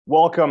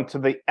Welcome to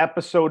the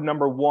episode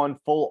number 1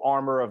 Full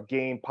Armor of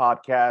Game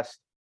podcast.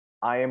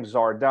 I am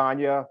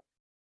Zardanya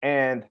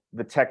and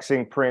the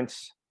Texing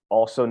Prince,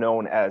 also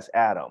known as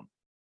Adam.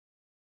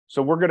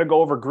 So we're going to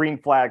go over green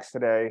flags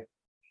today.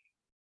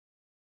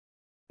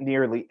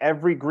 Nearly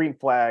every green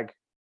flag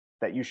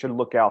that you should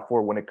look out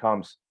for when it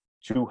comes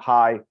to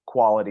high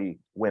quality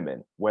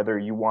women, whether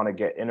you want to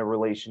get in a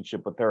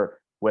relationship with her,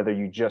 whether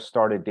you just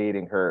started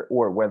dating her,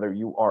 or whether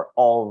you are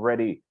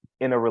already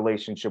in a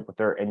relationship with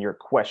her and you're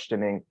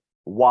questioning,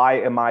 why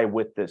am I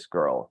with this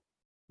girl?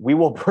 We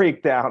will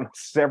break down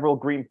several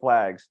green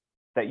flags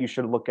that you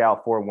should look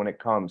out for when it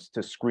comes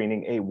to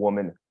screening a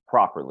woman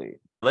properly.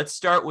 Let's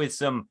start with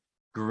some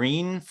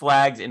green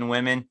flags in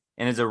women.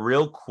 And as a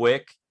real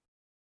quick,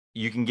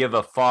 you can give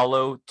a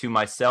follow to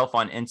myself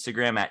on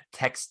Instagram at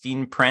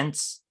Texting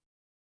Prince.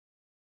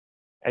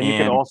 And you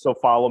can also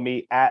follow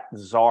me at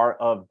Czar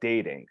of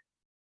Dating.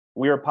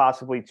 We are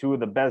possibly two of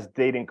the best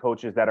dating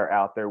coaches that are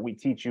out there. We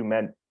teach you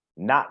men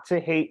not to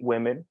hate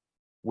women.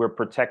 We're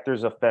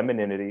protectors of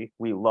femininity.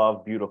 We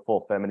love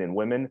beautiful feminine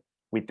women.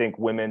 We think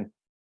women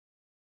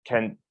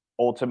can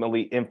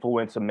ultimately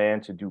influence a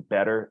man to do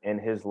better in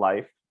his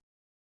life.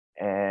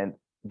 And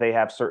they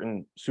have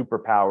certain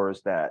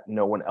superpowers that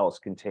no one else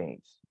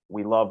contains.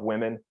 We love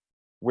women.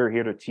 We're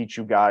here to teach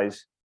you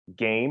guys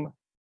game,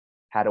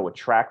 how to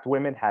attract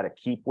women, how to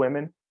keep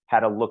women, how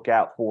to look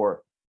out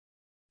for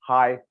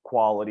high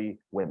quality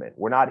women.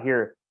 We're not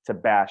here to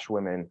bash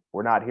women.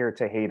 We're not here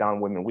to hate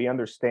on women. We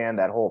understand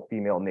that whole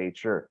female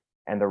nature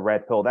and the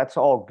red pill. That's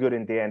all good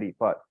and dandy.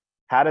 But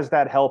how does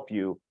that help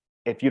you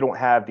if you don't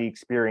have the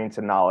experience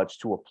and knowledge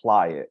to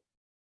apply it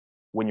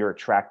when you're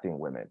attracting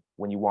women,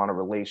 when you want a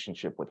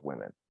relationship with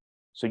women?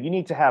 So you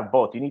need to have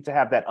both. You need to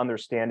have that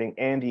understanding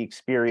and the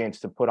experience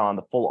to put on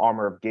the full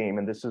armor of game.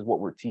 And this is what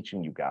we're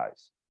teaching you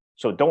guys.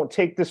 So don't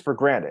take this for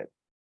granted.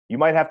 You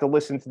might have to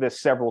listen to this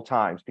several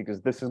times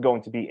because this is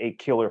going to be a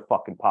killer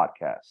fucking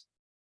podcast.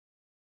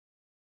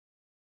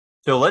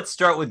 So let's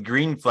start with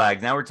green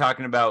flags. Now we're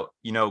talking about,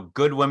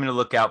 good women to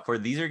look out for.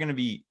 These are going to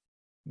be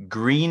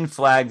green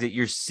flags that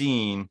you're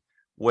seeing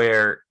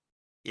where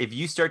if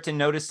you start to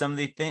notice some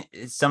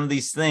of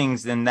these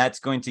things, then that's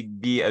going to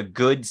be a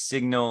good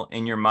signal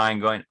in your mind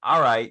going,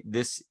 all right,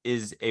 this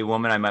is a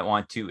woman I might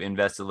want to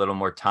invest a little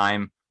more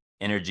time,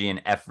 energy,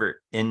 and effort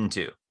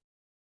into.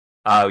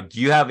 Do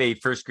you have a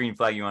first green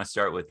flag you want to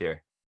start with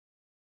here?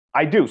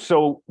 I do.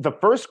 So the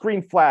first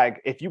green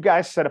flag, if you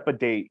guys set up a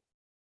date,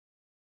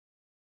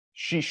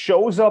 she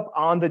shows up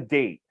on the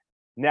date.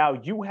 Now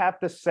you have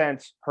to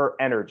sense her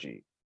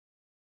energy.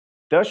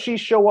 Does she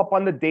show up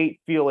on the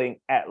date feeling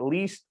at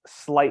least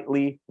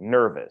slightly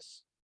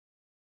nervous?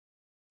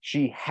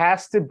 She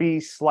has to be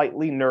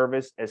slightly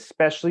nervous,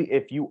 especially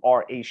if you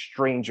are a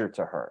stranger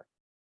to her.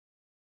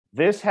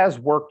 This has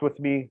worked with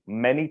me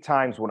many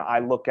times when I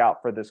look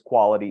out for this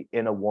quality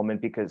in a woman,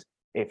 because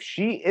if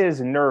she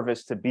is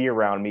nervous to be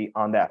around me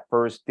on that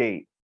first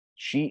date,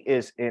 she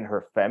is in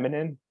her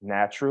feminine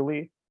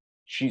naturally.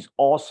 She's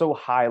also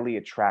highly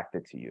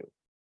attracted to you.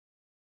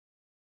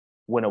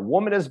 When a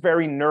woman is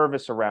very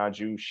nervous around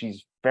you,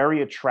 she's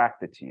very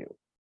attracted to you.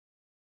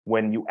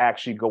 When you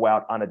actually go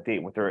out on a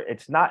date with her,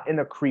 it's not in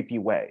a creepy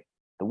way.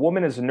 The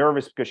woman is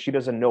nervous because she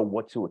doesn't know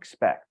what to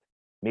expect.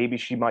 Maybe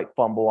she might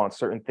fumble on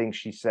certain things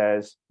she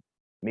says.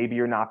 Maybe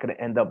you're not going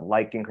to end up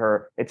liking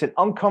her. It's an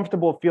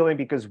uncomfortable feeling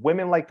because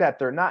women like that,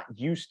 they're not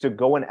used to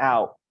going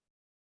out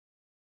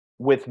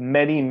with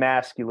many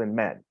masculine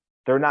men.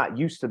 They're not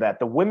used to that.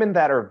 The women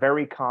that are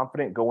very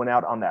confident going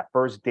out on that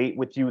first date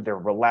with you, they're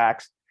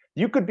relaxed.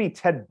 You could be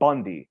Ted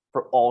Bundy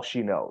for all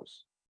she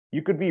knows.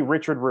 You could be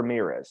Richard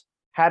Ramirez.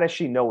 How does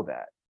she know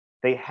that?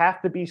 They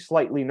have to be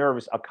slightly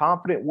nervous. A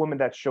confident woman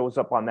that shows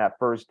up on that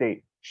first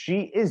date,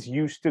 she is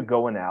used to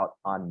going out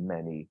on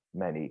many,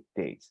 many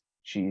dates.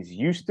 She's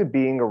used to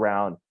being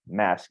around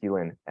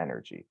masculine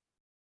energy.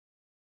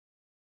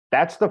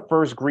 That's the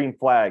first green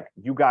flag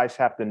you guys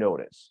have to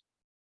notice.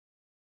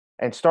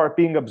 And start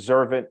being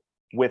observant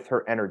with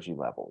her energy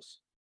levels.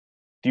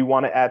 Do you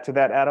want to add to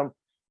that, Adam?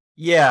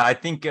 Yeah, I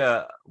think,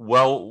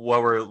 while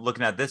we're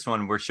looking at this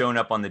one, we're showing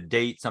up on the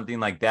date, something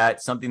like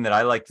that. Something that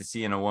I like to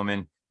see in a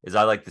woman is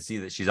I like to see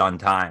that she's on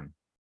time.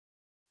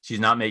 She's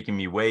not making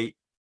me wait.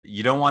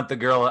 You don't want the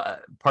girl,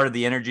 part of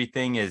the energy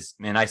thing is,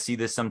 and I see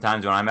this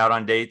sometimes when I'm out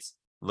on dates,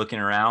 looking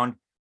around.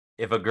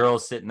 If a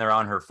girl's sitting there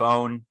on her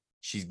phone,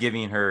 she's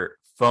giving her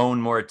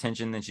phone more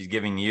attention than she's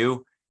giving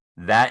you.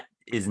 That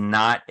is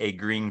not a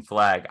green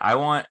flag. I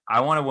want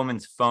a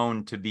woman's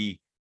phone to be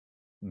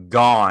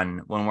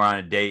gone when we're on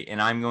a date,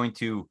 and I'm going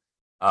to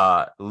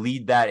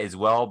lead that as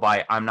well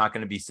by I'm not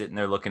going to be sitting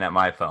there looking at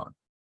my phone.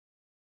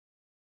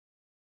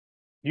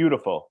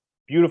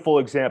 Beautiful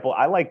example.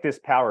 I like this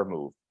power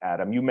move,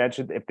 Adam. You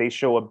mentioned if they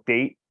show up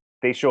late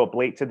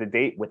to the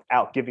date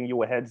without giving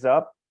you a heads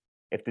up.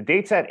 If the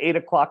date's at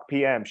 8:00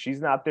 p.m.,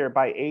 she's not there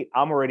by 8,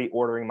 I'm already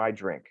ordering my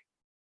drink.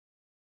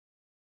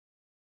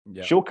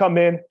 Yeah. She'll come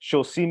in,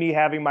 she'll see me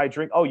having my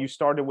drink. Oh, you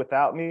started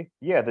without me?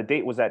 Yeah, the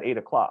date was at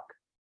 8:00.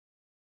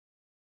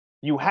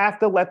 You have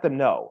to let them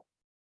know.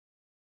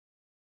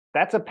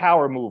 That's a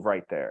power move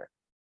right there,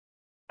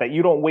 that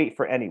you don't wait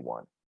for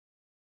anyone.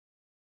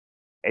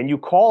 And you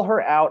call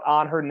her out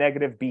on her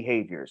negative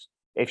behaviors.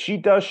 If she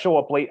does show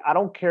up late, I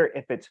don't care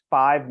if it's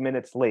 5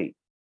 minutes late.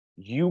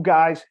 You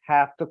guys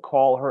have to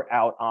call her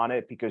out on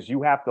it because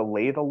you have to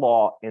lay the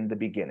law in the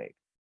beginning.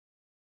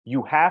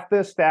 You have to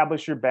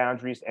establish your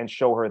boundaries and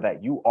show her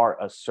that you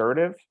are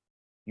assertive.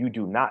 You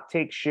do not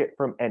take shit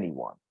from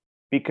anyone.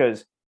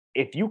 Because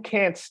if you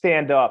can't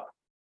stand up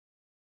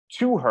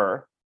to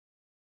her,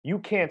 you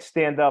can't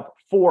stand up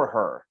for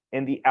her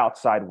in the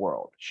outside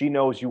world. She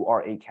knows you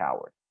are a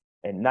coward.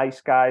 And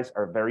nice guys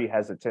are very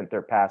hesitant.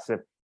 They're passive.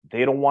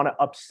 They don't want to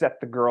upset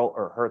the girl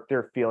or hurt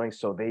their feelings,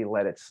 so they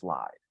let it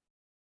slide.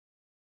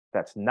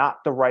 That's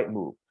not the right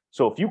move.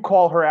 So if you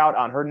call her out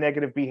on her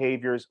negative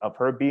behaviors of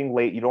her being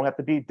late, you don't have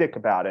to be a dick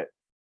about it,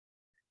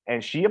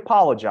 and she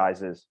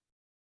apologizes,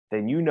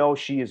 then you know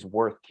she is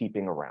worth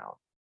keeping around.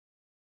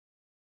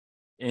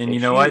 And If you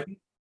know she- what?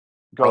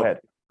 Go ahead.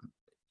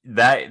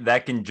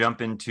 That can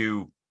jump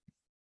into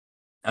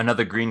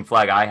another green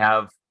flag I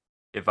have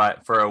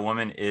for a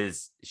woman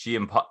is she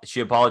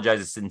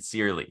apologizes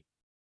sincerely.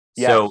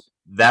 Yes. So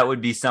that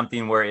would be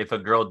something where if a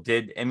girl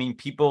did, I mean,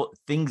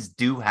 things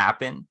do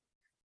happen.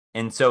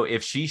 And so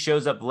if she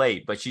shows up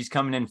late, but she's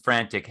coming in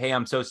frantic, hey,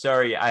 I'm so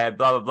sorry, I had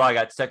blah, blah, blah, I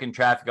got stuck in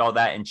traffic, all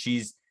that. And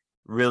she's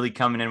really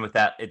coming in with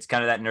that, it's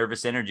kind of that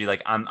nervous energy.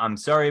 Like, I'm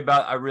sorry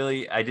about,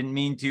 I didn't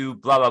mean to,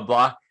 blah, blah,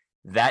 blah.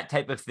 That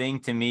type of thing,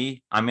 to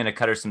me, I'm going to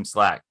cut her some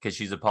slack because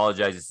she's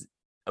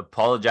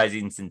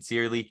apologizing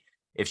sincerely.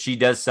 If she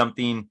does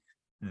something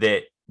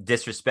that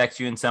disrespects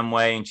you in some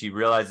way and she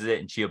realizes it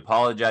and she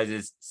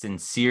apologizes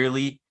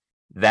sincerely,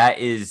 that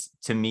is,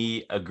 to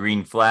me, a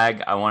green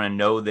flag. I want to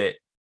know that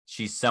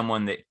she's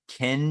someone that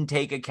can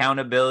take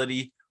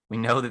accountability. We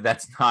know that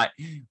that's not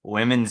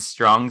women's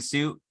strong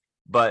suit,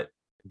 but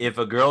if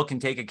a girl can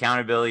take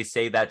accountability,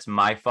 say that's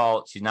my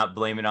fault, she's not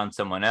blaming it on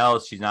someone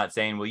else, she's not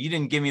saying, well, you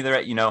didn't give me the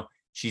right,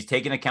 she's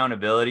taking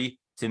accountability.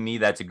 To me,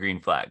 that's a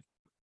green flag.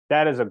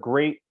 That is a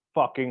great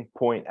fucking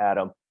point,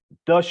 Adam.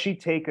 Does she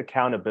take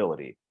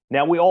accountability?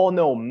 Now, we all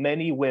know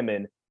many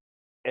women,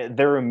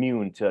 they're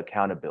immune to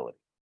accountability.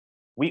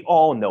 We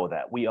all know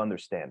that. We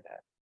understand that.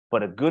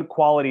 But a good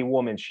quality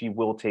woman, she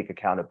will take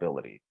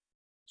accountability.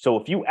 So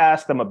if you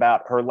ask them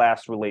about her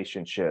last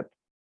relationship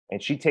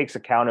and she takes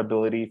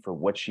accountability for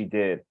what she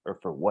did or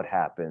for what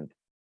happened,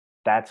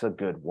 that's a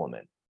good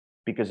woman.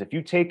 Because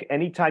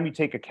anytime you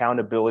take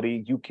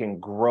accountability, you can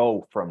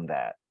grow from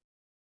that.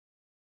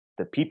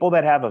 The people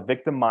that have a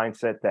victim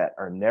mindset that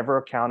are never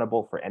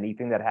accountable for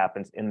anything that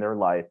happens in their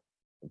life,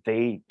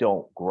 they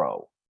don't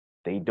grow.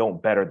 They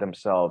don't better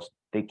themselves.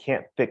 They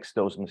can't fix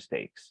those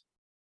mistakes.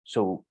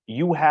 So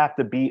you have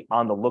to be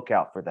on the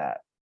lookout for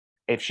that.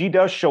 If she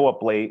does show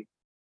up late,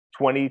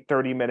 20,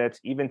 30 minutes,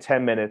 even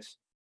 10 minutes,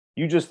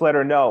 you just let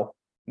her know,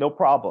 no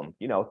problem.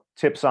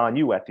 Tips on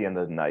you at the end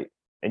of the night,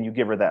 and you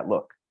give her that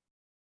look.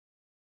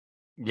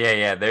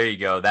 Yeah, there you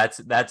go. That's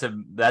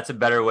a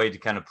better way to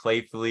kind of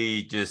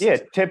playfully just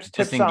tips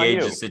disengage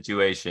on you. the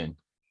situation.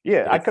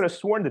 Yeah, I could have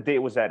sworn the date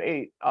was at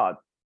 8.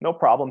 No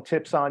problem.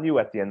 Tips on you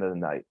at the end of the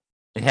night.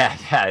 Yeah.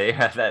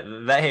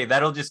 Hey,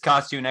 that'll just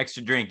cost you an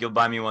extra drink. You'll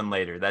buy me one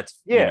later. That's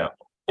and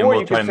or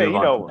we'll you could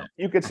say,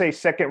 you could say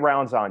second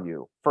round's on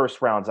you,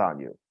 first round's on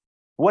you,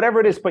 whatever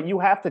it is, but you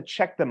have to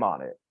check them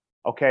on it.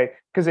 Okay.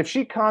 Because if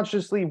she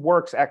consciously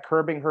works at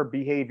curbing her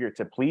behavior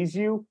to please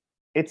you,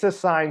 it's a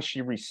sign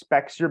she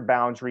respects your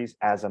boundaries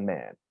as a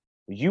man.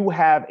 You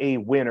have a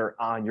winner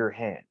on your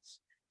hands.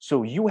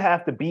 So you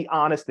have to be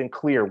honest and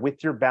clear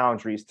with your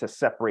boundaries to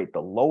separate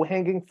the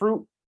low-hanging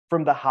fruit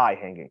from the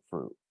high-hanging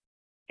fruit.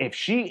 If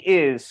she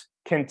is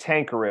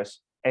cantankerous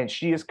and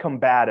she is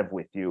combative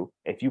with you,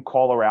 if you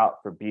call her out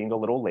for being a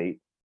little late,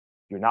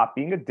 you're not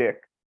being a dick.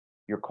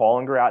 You're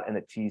calling her out in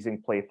a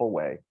teasing, playful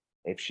way.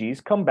 If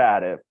she's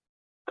combative,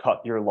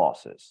 cut your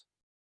losses.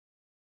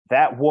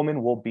 That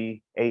woman will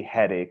be a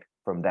headache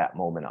from that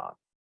moment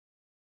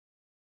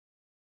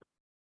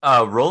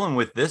on. Rolling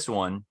with this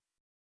one,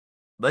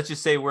 let's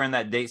just say we're in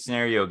that date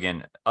scenario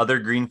again. Other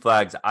green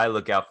flags I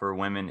look out for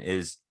women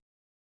is,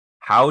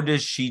 how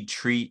does she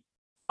treat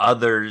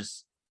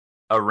others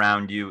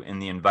around you in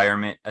the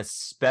environment,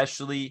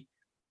 especially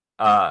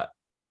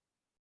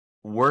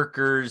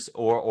workers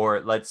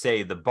or let's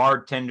say the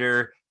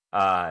bartender,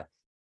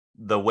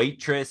 the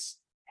waitress.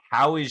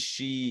 How is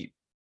she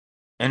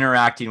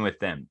interacting with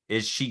them?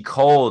 Is she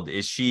cold?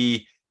 Is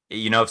she,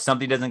 if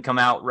something doesn't come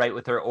out right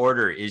with her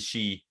order, is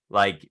she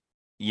like,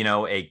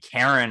 a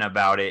Karen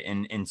about it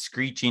and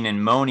screeching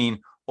and moaning?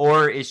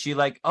 Or is she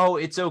like, oh,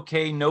 it's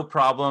okay, no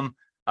problem.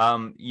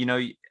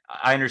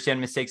 I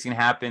understand mistakes can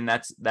happen.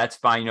 That's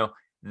fine.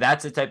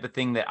 That's the type of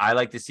thing that I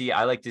like to see.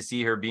 I like to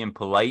see her being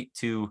polite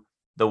to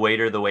the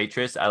waiter, the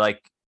waitress. I like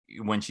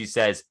when she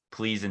says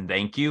please and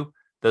thank you.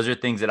 Those are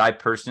things that I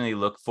personally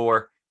look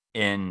for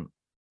in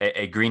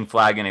a green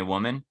flag in a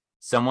woman.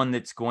 Someone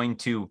that's going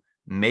to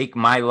make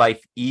my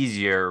life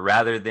easier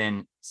rather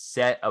than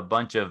set a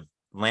bunch of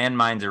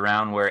landmines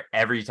around where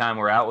every time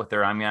we're out with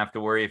her, I'm gonna have to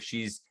worry if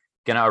she's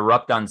going to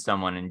erupt on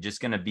someone and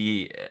just going to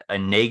be a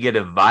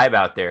negative vibe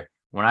out there.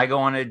 When I go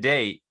on a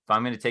date, if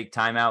I'm going to take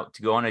time out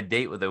to go on a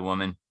date with a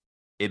woman,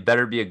 it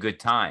better be a good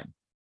time.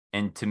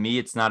 And to me,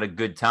 it's not a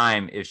good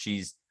time if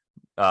she's,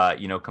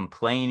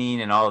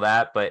 complaining and all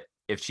that. But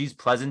if she's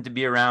pleasant to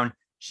be around,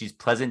 she's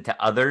pleasant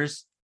to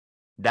others,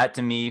 that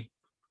to me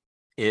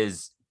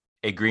is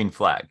a green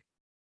flag.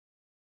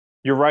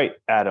 You're right,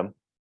 Adam.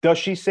 Does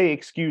she say,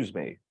 excuse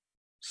me?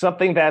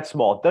 Something that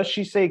small. Does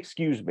she say,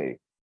 excuse me?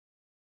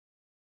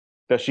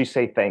 Does she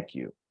say, thank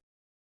you?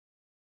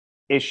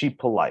 Is she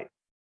polite?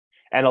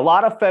 And a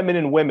lot of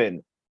feminine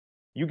women,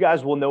 you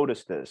guys will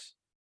notice this.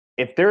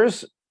 If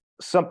there's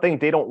something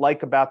they don't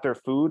like about their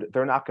food,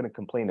 they're not going to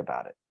complain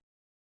about it.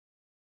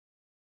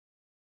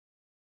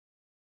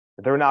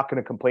 They're not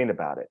going to complain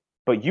about it.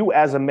 But you,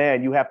 as a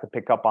man, you have to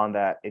pick up on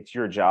that. It's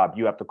your job.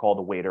 You have to call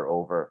the waiter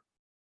over.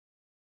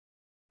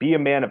 Be a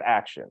man of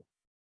action,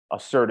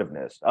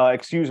 assertiveness.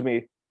 Excuse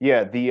me.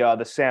 Yeah,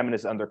 the salmon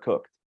is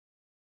undercooked.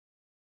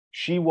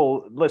 She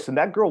will listen.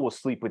 That girl will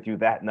sleep with you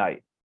that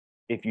night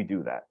if you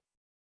do that.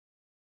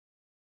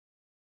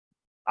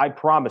 I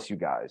promise you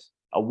guys.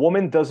 A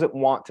woman doesn't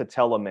want to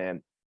tell a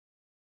man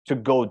to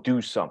go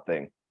do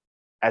something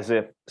as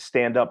if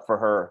stand up for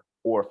her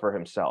or for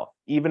himself,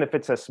 even if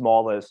it's as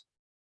small as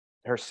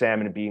her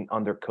salmon being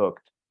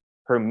undercooked,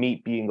 her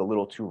meat being a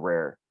little too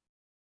rare.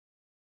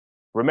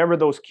 Remember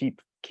those key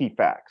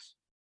facts.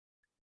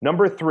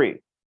 Number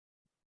 3,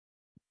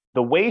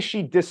 the way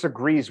she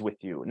disagrees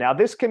with you. Now,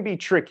 this can be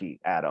tricky,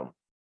 Adam.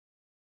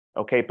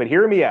 Okay, but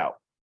hear me out.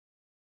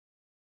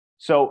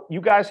 So you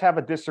guys have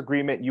a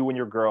disagreement, you and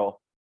your girl.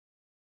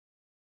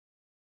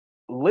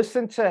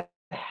 Listen to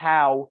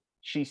how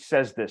she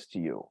says this to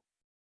you.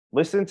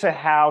 Listen to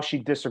how she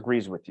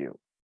disagrees with you.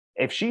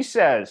 If she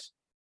says,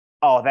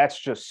 oh, that's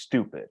just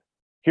stupid,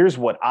 here's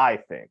what I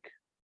think.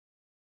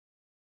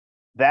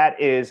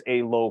 That is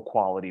a low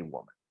quality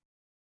woman.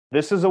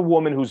 This is a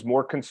woman who's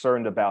more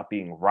concerned about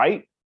being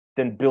right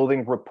than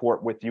building rapport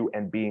with you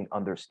and being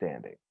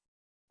understanding.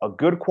 A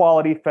good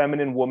quality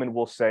feminine woman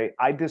will say,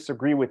 I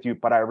disagree with you,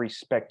 but I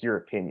respect your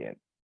opinion.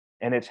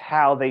 And it's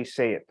how they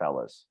say it,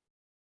 fellas.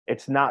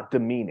 It's not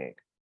demeaning.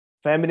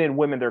 Feminine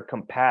women, they're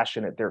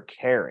compassionate, they're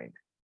caring.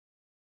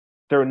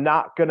 They're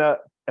not going to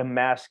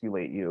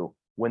emasculate you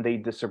when they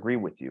disagree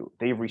with you.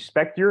 They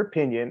respect your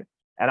opinion.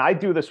 And I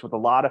do this with a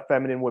lot of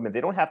feminine women.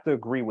 They don't have to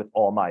agree with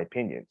all my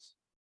opinions.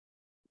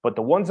 But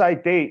the ones I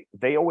date,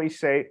 they always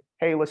say,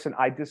 hey, listen,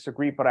 I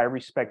disagree, but I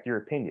respect your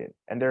opinion.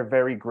 And they're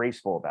very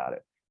graceful about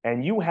it.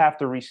 And you have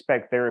to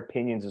respect their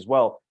opinions as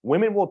well.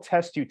 Women will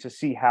test you to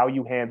see how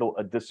you handle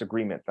a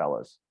disagreement,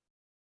 fellas.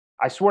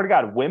 I swear to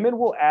God, women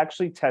will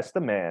actually test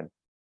a man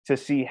to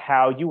see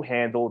how you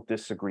handle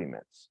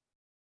disagreements.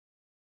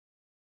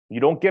 You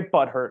don't get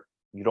butthurt.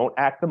 You don't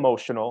act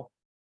emotional.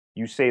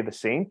 You say the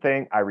same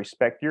thing. I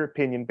respect your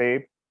opinion,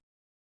 babe,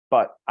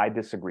 but I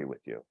disagree with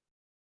you.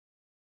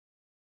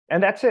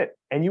 And that's it.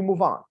 And you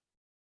move on.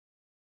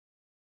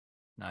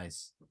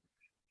 Nice.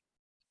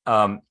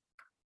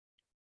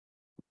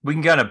 We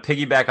can kind of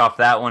piggyback off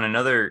that one.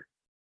 Another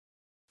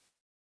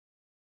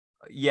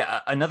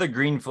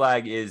green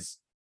flag is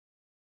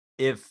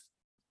if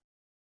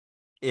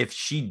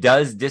she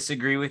does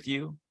disagree with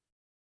you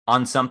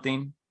on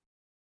something,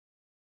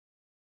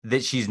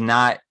 that she's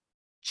not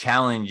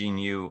challenging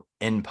you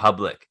in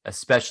public,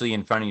 especially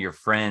in front of your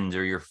friends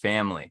or your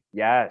family.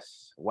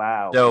 Yes.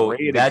 Wow. So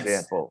great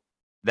example.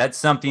 That's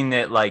something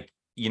that, like,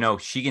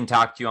 she can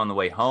talk to you on the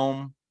way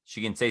home.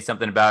 She can say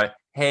something about,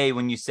 hey,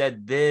 when you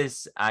said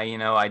this, I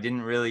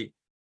didn't really,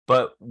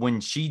 but when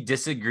she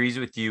disagrees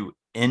with you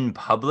in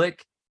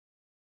public,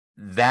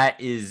 that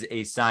is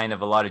a sign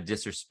of a lot of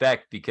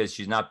disrespect, because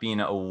she's not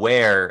being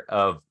aware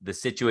of the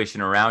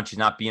situation around. She's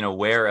not being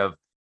aware of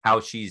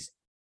how she's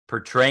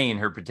portraying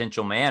her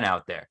potential man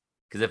out there.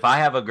 Because if I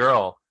have a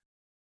girl,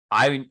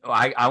 I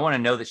want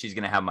to know that she's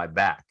going to have my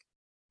back.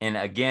 And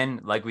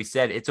again, like we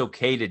said, it's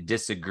okay to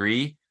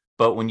disagree.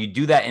 But when you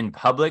do that in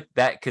public,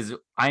 because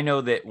I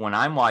know that when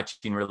I'm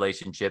watching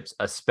relationships,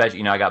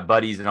 especially, I got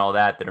buddies and all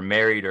that are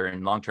married or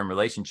in long-term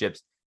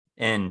relationships,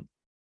 and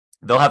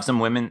they'll have some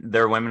women,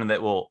 there are women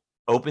that will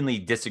openly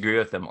disagree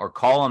with them or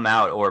call them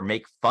out or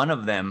make fun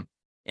of them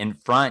in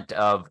front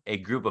of a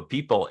group of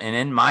people. And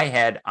in my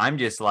head, I'm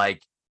just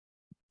like,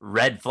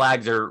 red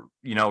flags are,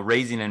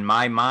 raising in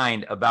my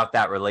mind about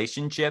that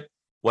relationship,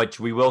 which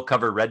we will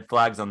cover red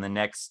flags on the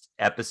next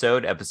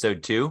episode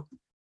 2.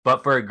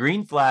 But for a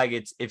green flag,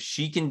 it's if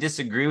she can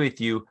disagree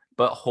with you,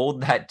 but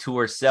hold that to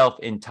herself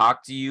and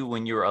talk to you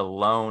when you're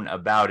alone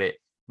about it,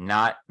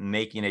 not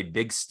making a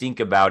big stink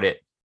about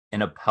it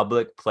in a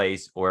public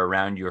place or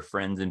around your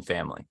friends and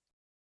family.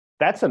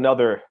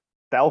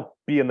 That'll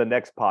be in the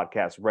next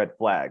podcast, red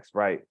flags,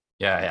 right?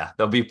 Yeah.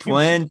 There'll be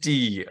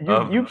plenty.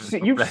 You've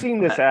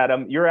seen this,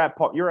 Adam. You're at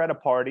a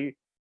party.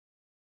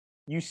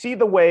 You see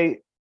the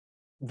way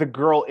the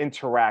girl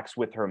interacts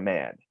with her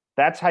man.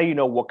 That's how you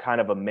know what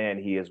kind of a man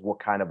he is, what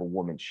kind of a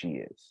woman she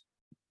is.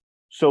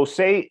 So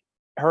say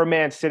her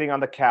man's sitting on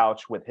the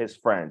couch with his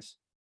friends.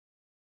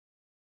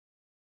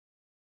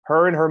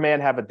 Her and her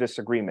man have a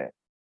disagreement.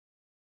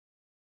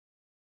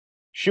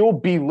 She'll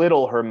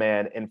belittle her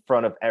man in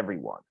front of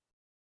everyone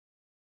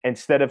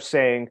instead of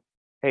saying,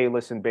 hey,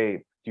 listen,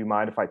 babe, do you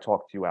mind if I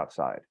talk to you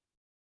outside?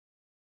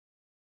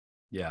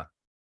 Yeah.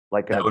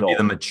 Like an That would be the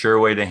adult, mature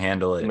way to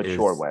handle it.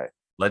 mature Is way.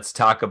 let's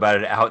talk about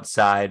it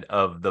outside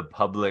of the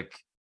public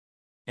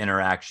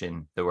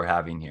interaction that we're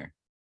having here.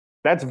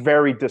 That's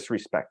very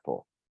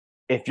disrespectful.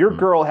 If your Hmm.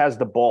 girl has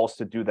the balls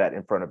to do that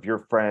in front of your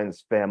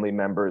friends, family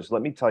members,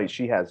 let me tell you,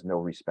 she has no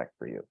respect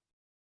for you.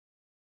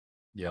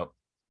 Yep.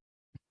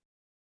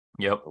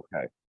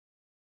 Okay.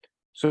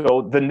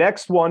 So the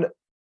next one,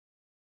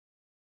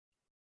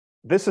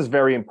 this is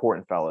very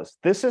important, fellas.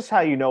 This is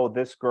how you know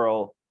this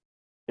girl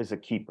is a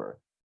keeper.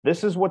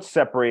 This is what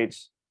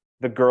separates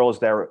the girls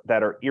that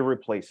are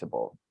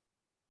irreplaceable,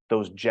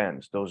 those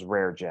gems, those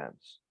rare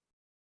gems.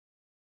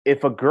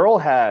 If a girl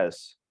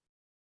has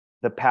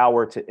the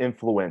power to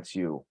influence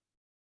you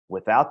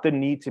without the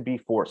need to be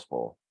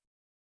forceful,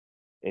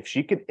 if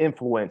she can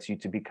influence you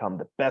to become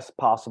the best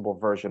possible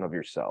version of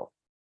yourself,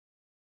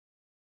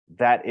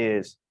 that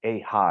is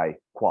a high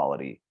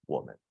quality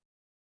woman.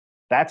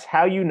 That's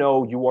how you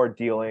know you are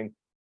dealing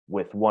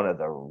with one of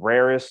the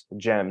rarest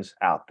gems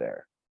out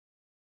there.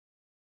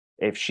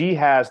 If she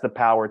has the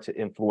power to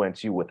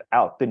influence you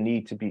without the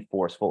need to be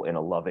forceful in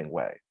a loving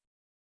way,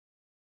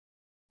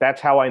 that's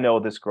how I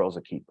know this girl's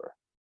a keeper.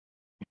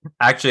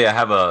 Actually, I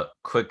have a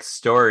quick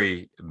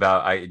story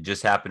about it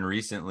just happened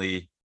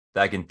recently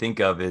that I can think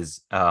of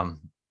is I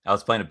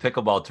was playing a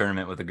pickleball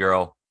tournament with a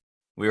girl.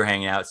 We were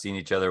hanging out, seeing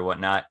each other,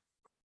 whatnot.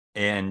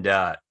 And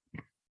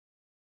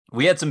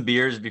we had some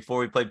beers before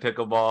we played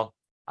pickleball.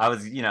 I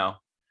was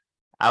a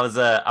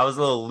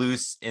little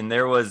loose, and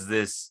there was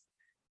this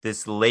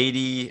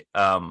lady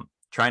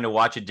trying to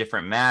watch a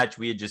different match.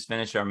 We had just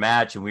finished our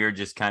match, and we were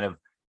just kind of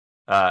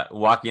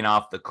walking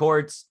off the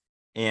courts.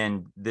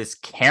 And this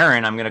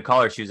Karen, I'm going to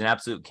call her, she was an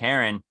absolute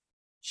Karen.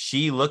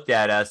 She looked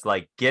at us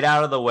like, get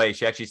out of the way.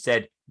 She actually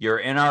said, you're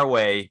in our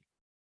way,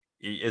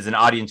 as an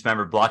audience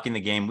member blocking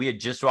the game. We had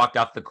just walked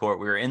off the court.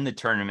 We were in the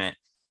tournament.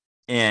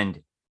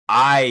 And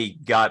I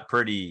got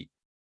pretty,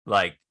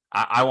 like,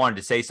 I wanted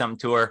to say something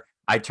to her.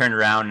 I turned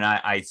around and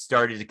I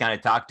started to kind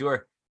of talk to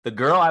her. The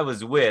girl I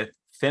was with,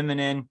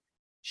 feminine,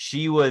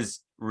 she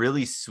was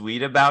really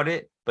sweet about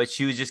it, but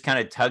she was just kind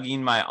of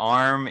tugging my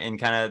arm and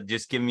kind of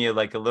just giving me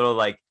like a little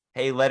like,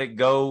 hey, let it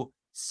go,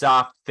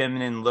 soft,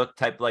 feminine look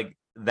type like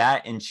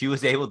that. And she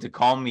was able to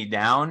calm me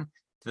down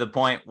to the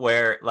point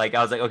where like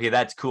I was like, okay,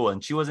 that's cool.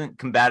 And she wasn't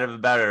combative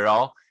about it at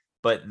all.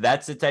 But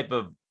that's the type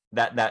of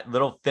that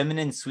little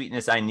feminine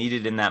sweetness I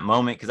needed in that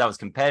moment because I was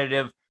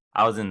competitive.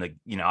 I was in the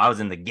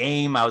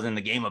game. I was in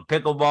the game of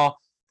pickleball.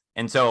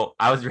 And so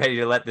I was ready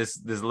to let this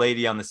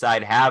lady on the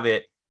side have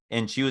it.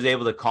 And she was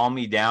able to calm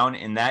me down.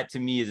 And that to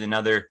me is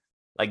another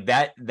like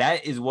that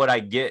is what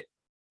I get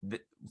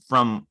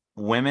from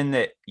women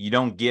that you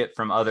don't get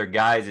from other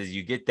guys is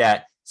you get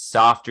that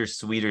softer,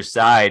 sweeter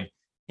side.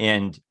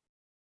 And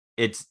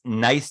it's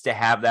nice to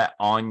have that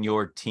on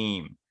your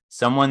team.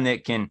 Someone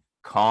that can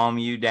calm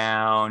you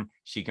down.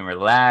 She can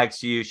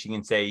relax you. She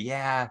can say,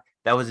 yeah,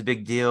 that was a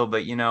big deal,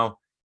 but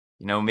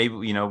maybe,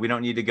 we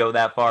don't need to go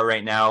that far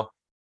right now.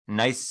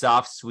 Nice,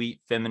 soft,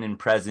 sweet, feminine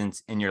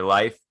presence in your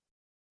life.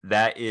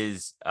 That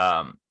is,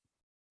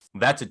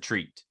 that's a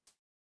treat.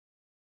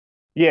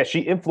 Yeah,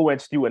 she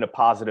influenced you in a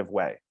positive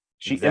way.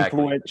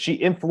 Exactly. She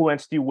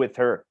influenced you with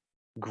her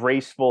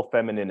graceful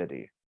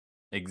femininity.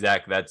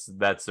 Exactly.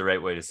 That's the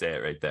right way to say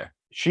it right there.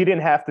 She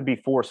didn't have to be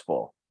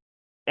forceful.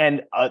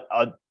 And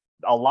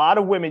a lot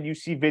of women, you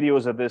see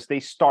videos of this, they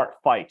start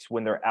fights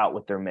when they're out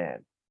with their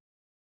man.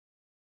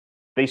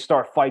 They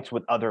start fights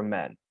with other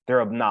men.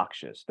 They're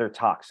obnoxious. They're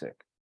toxic.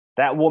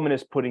 That woman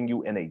is putting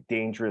you in a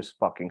dangerous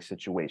fucking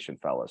situation,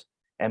 fellas.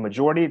 And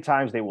majority of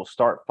times they will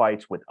start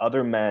fights with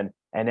other men,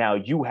 and now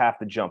you have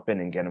to jump in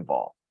and get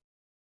involved.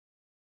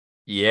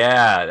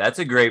 Yeah, that's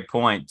a great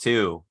point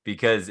too,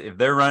 because if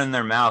they're running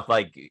their mouth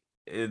like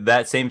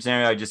that same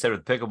scenario I just said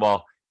with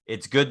pickleball,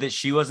 it's good that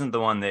she wasn't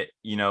the one that,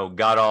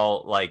 got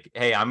all like,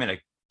 hey, I'm going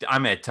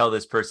to tell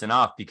this person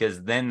off,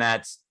 because then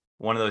that's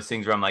one of those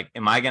things where I'm like,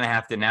 am I going to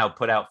have to now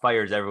put out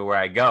fires everywhere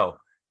I go?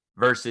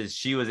 Versus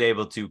she was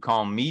able to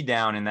calm me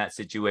down in that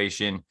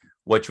situation,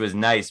 which was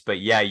nice. But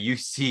yeah, you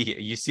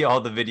see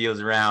all the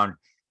videos around.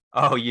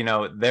 Oh,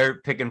 they're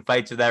picking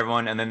fights with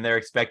everyone, and then they're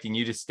expecting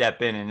you to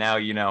step in, and now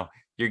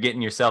you're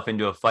getting yourself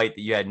into a fight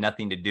that you had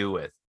nothing to do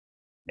with.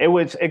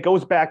 It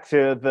goes back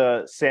to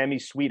the Sammy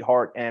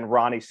Sweetheart and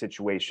Ronnie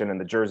situation in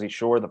the Jersey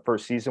Shore, the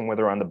first season where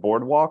they're on the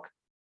boardwalk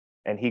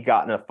and he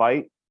got in a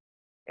fight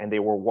and they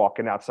were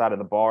walking outside of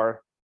the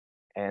bar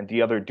and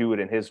the other dude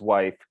and his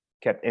wife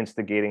kept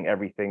instigating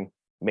everything,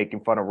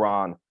 making fun of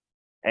Ron.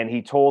 And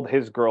he told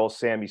his girl,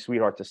 Sammy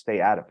Sweetheart, to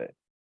stay out of it.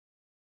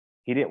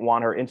 He didn't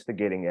want her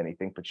instigating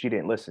anything, but she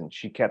didn't listen.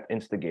 She kept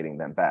instigating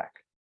them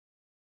back.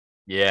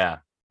 Yeah.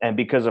 And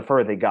because of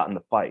her, they got in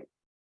the fight.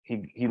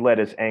 He let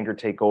his anger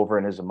take over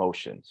and his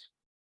emotions.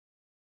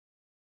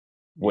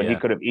 When he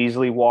could have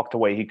easily walked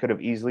away, he could have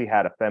easily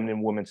had a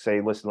feminine woman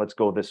say, listen, let's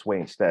go this way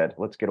instead.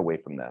 Let's get away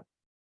from that.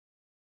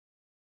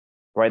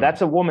 right? Mhm.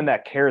 That's a woman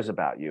that cares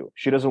about you.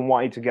 She doesn't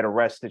want you to get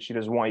arrested. She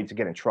doesn't want you to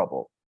get in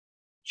trouble.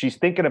 She's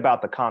thinking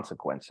about the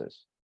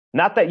consequences.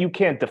 Not that you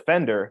can't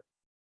defend her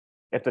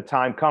if the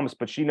time comes,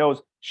 but she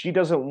knows she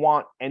doesn't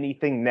want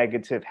anything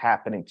negative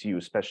happening to you,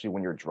 especially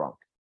when you're drunk.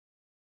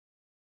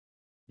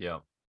 Yeah.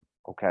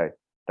 Okay.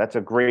 That's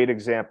a great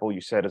example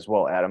you said as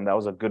well, Adam. That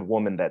was a good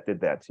woman that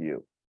did that to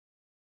you.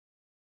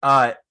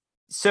 Uh,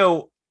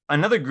 so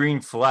another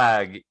green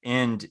flag,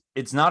 and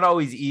it's not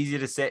always easy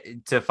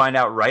to find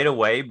out right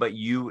away, but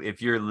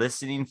if you're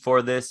listening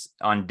for this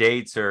on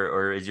dates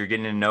or as you're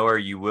getting to know her,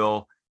 you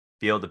will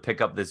be able to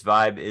pick up this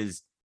vibe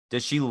is,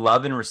 does she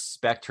love and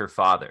respect her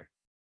father?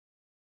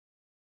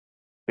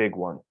 Big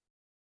one.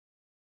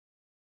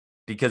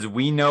 Because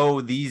we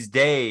know these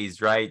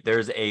days, right,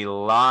 there's a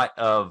lot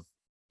of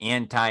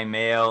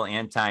anti-male,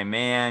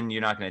 anti-man.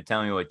 You're not going to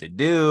tell me what to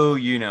do.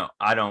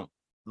 I don't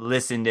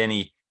listen to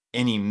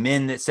any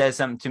men that says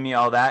something to me,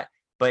 all that.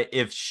 But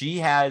if she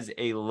has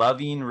a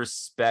loving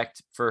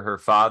respect for her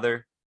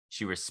father,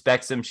 she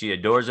respects him, she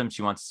adores him,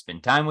 she wants to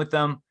spend time with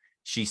him,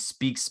 she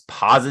speaks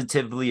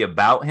positively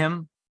about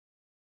him,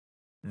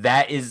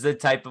 that is the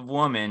type of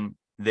woman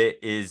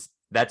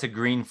that's a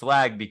green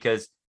flag.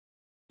 Because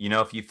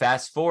if you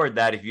fast forward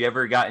that, if you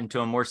ever got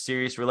into a more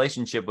serious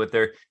relationship with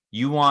her,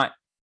 you want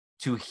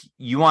to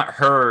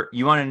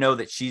know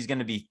that she's going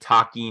to be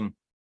talking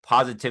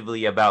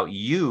positively about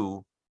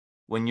you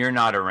when you're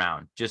not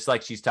around, just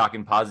like she's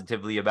talking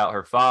positively about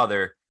her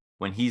father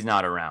when he's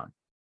not around.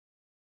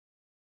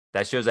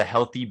 That shows a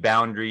healthy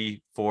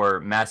boundary for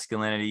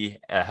masculinity,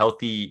 a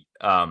healthy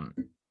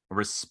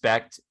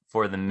respect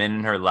for the men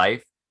in her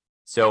life.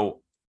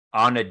 So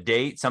on a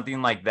date,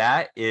 something like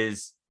that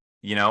is,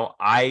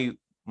 I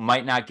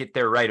might not get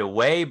there right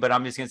away, but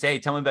I'm just going to say, hey,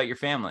 tell me about your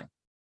family.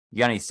 You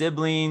got any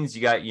siblings?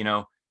 You got,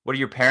 what are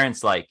your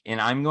parents like?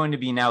 And I'm going to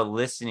be now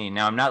listening.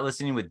 Now, I'm not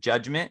listening with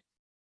judgment.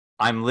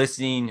 I'm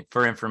listening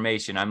for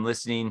information. I'm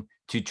listening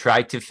to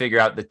try to figure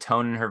out the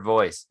tone in her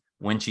voice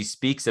when she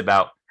speaks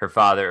about her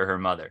father or her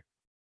mother.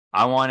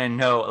 I want to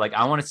know,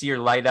 I want to see her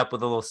light up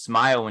with a little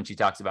smile when she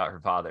talks about her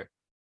father.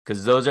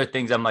 Because those are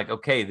things I'm like,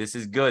 okay, this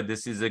is good.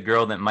 This is a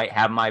girl that might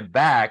have my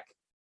back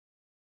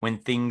when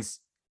things,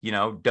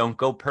 don't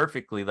go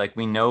perfectly. Like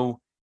we know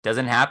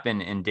doesn't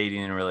happen in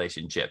dating and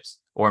relationships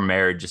or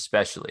marriage,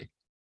 especially.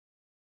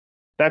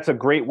 That's a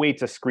great way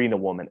to screen a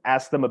woman.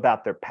 Ask them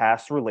about their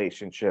past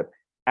relationship.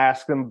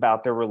 Ask them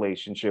about their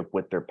relationship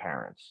with their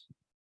parents.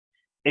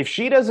 If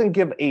she doesn't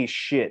give a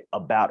shit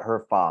about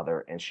her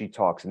father and she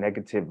talks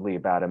negatively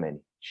about him and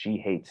she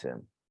hates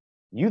him,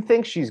 you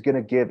think she's going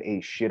to give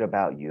a shit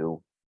about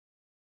you?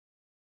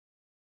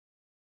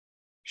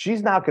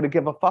 She's not going to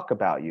give a fuck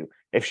about you.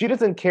 If she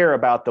doesn't care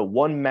about the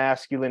one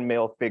masculine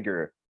male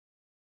figure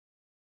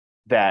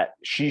that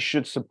she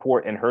should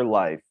support in her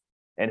life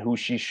and who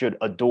she should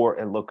adore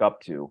and look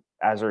up to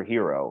as her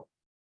hero,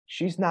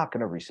 she's not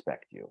going to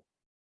respect you.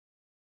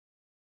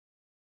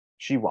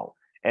 She won't.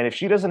 And if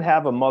she doesn't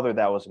have a mother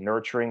that was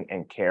nurturing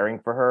and caring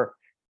for her,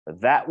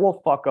 that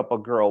will fuck up a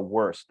girl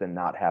worse than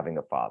not having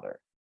a father.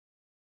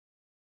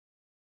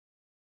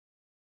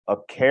 A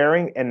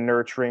caring and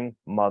nurturing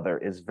mother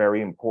is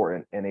very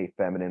important in a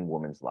feminine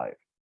woman's life.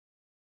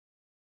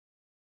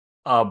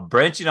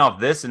 Branching off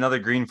this, another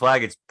green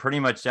flag, it's pretty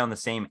much down the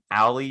same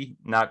alley,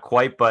 not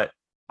quite, but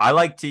I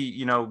like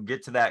to,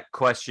 get to that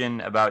question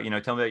about,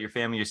 tell me about your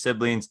family, your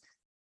siblings.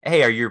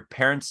 Hey, are your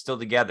parents still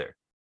together?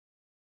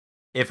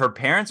 If her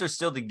parents are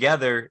still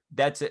together,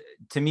 that's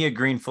to me a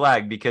green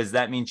flag, because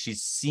that means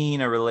she's seen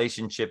a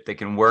relationship that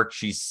can work.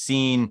 She's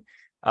seen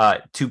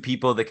two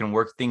people that can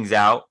work things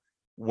out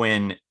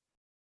when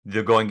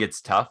the going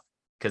gets tough,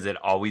 because it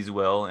always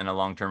will in a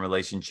long-term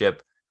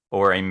relationship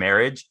or a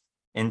marriage.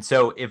 And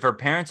so if her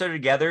parents are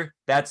together,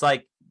 that's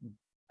like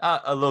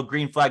a little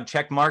green flag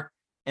check mark.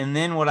 And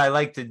then what I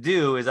like to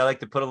do is I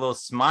like to put a little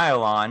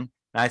smile on, and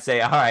I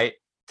say, all right,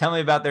 tell me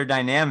about their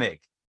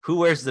dynamic. Who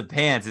wears the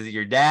pants? Is it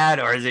your dad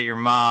or is it your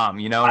mom?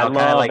 And I'll kind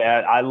of like,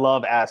 I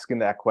love asking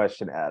that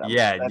question, Adam.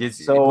 yeah, That's just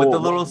with the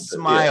so little yeah.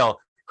 smile.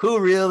 Who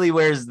really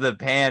wears the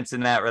pants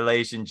in that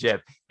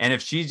relationship? And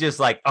if she's just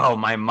like, oh,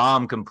 my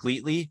mom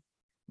completely.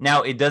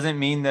 Now, it doesn't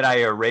mean that I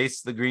erase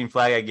the green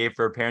flag I gave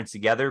for her parents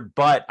together,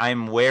 but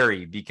I'm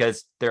wary,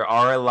 because there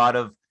are a lot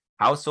of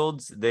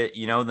households that,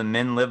 the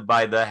men live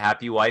by the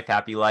happy wife,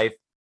 happy life.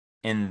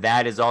 And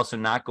that is also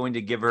not going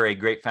to give her a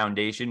great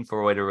foundation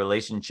for what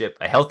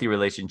a healthy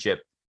relationship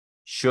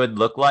should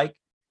look like.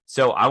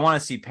 So I want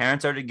to see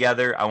parents are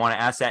together. I want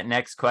to ask that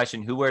next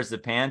question, who wears the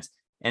pants?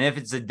 And if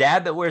it's the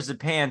dad that wears the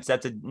pants,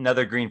 that's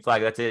another green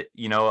flag. That's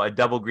a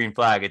double green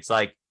flag. It's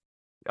like,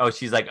 oh,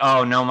 she's like,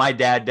 oh no, my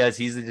dad does.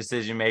 He's the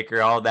decision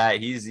maker, all that.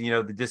 He's,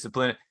 the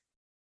discipline.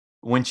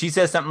 When she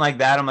says something like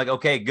that, I'm like,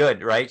 okay,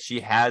 good, right? She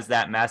has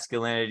that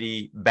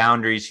masculinity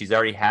boundaries. She's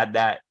already had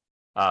that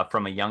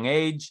from a young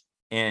age,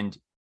 and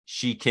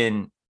she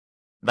can,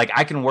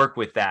 I can work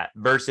with that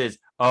versus,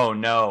 oh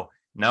no,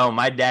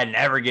 my dad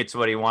never gets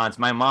what he wants.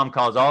 My mom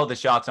calls all the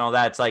shots and all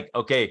that. It's like,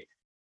 okay,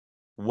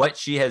 what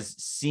she has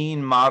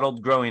seen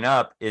modeled growing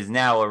up is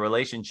now a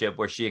relationship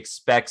where she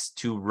expects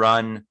to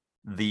run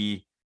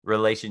the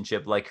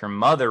relationship like her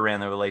mother ran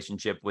the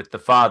relationship with the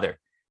father.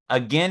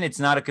 Again, it's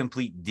not a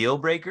complete deal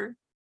breaker,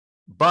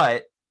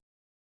 but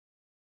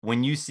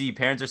when you see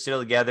parents are still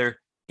together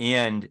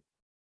and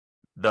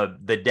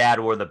the dad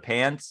wore the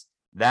pants,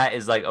 that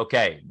is like,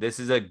 okay, this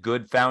is a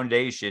good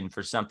foundation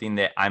for something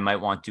that I might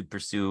want to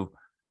pursue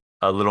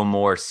a little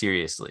more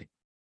seriously.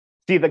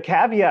 See, the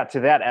caveat to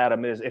that,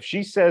 Adam, is if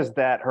she says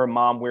that her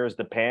mom wears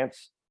the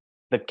pants,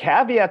 the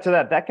caveat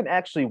to that can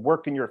actually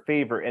work in your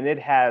favor. And it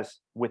has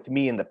with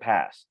me in the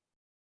past.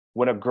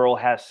 When a girl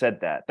has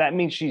said that, that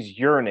means she's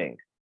yearning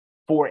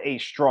for a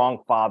strong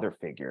father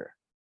figure.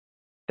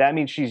 That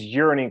means she's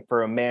yearning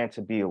for a man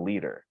to be a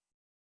leader.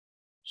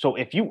 So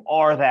if you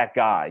are that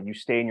guy, you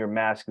stay in your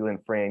masculine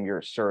frame, you're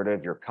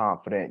assertive, you're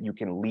confident, you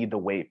can lead the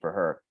way for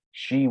her,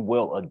 she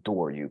will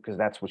adore you because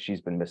that's what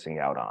she's been missing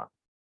out on.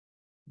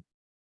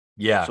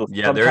 Yeah. So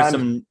Yeah. There is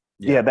some,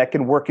 yeah, that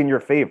can work in your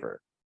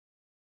favor.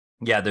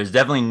 Yeah, there's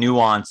definitely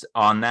nuance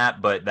on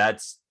that, but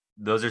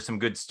those are some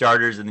good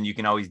starters. And then you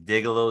can always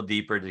dig a little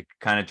deeper to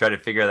kind of try to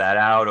figure that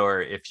out.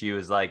 Or if she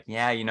was like,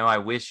 yeah,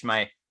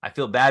 I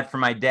feel bad for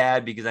my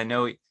dad because I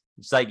know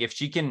it's like, if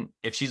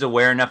she's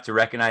aware enough to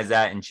recognize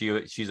that, and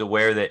she's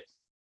aware that,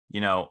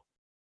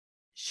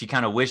 she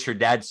kind of wish her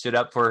dad stood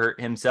up for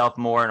himself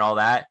more and all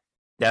that,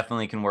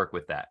 definitely can work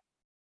with that.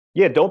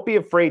 Yeah, don't be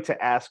afraid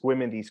to ask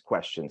women these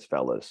questions,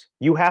 fellas.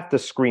 You have to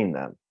screen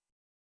them.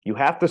 You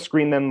have to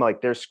screen them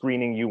like they're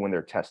screening you when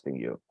they're testing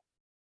you.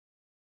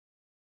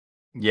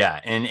 Yeah,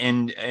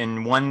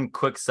 and one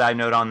quick side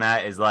note on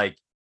that is like,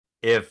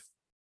 if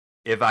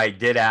I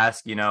did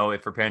ask,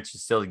 if her parents are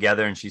still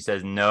together and she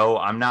says no,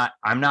 I'm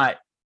not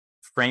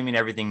framing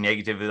everything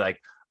negatively like,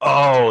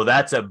 oh,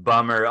 that's a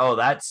bummer, oh,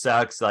 that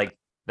sucks, like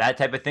that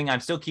type of thing. I'm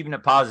still keeping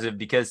it positive,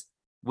 because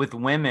with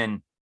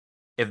women,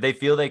 if they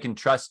feel they can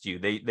trust you,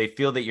 they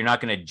feel that you're not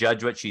going to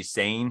judge what she's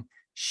saying,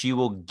 she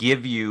will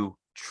give you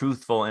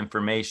truthful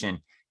information.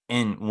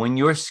 And when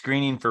you're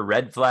screening for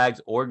red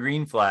flags or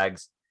green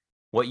flags,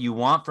 what you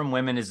want from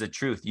women is the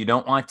truth. You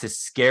don't want to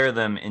scare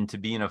them into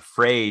being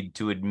afraid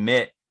to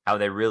admit how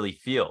they really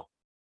feel.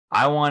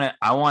 I want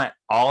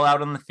all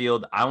out on the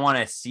field. I want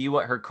to see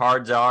what her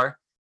cards are,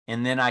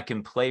 and then I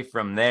can play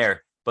from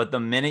there. But the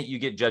minute you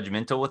get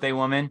judgmental with a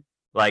woman,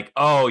 like,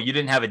 oh, you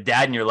didn't have a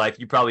dad in your life,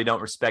 you probably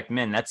don't respect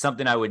men. That's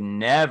something I would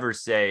never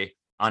say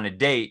on a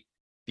date,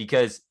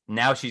 because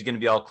now she's going to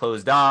be all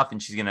closed off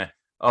and she's going to,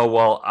 oh,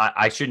 well,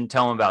 I shouldn't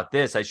tell him about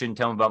this. I shouldn't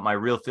tell him about my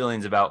real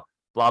feelings about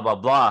blah, blah,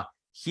 blah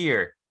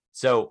here.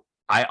 So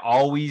I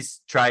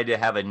always try to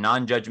have a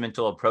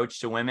non-judgmental approach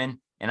to women,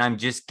 and I'm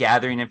just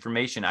gathering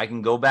information. I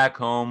can go back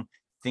home,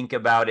 think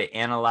about it,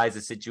 analyze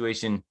the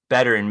situation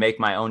better, and make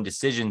my own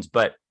decisions.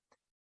 But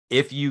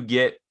if you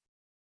get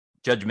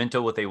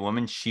judgmental with a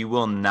woman, she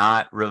will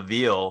not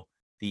reveal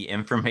the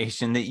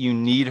information that you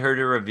need her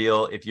to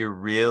reveal if you're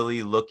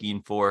really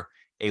looking for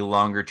a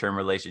longer term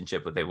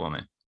relationship with a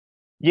woman.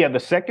 Yeah, the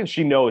second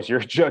she knows you're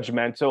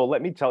judgmental,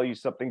 let me tell you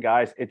something,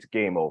 guys, it's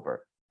game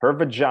over. Her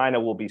vagina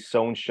will be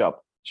sewn shut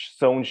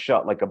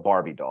like a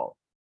Barbie doll.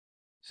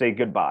 Say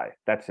goodbye.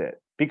 That's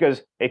it.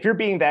 Because if you're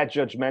being that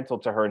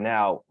judgmental to her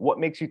now, what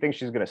makes you think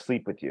she's going to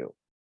sleep with you?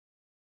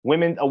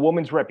 A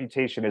woman's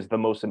reputation is the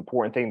most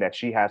important thing that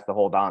she has to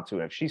hold on to.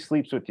 And if she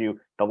sleeps with you,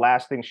 the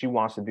last thing she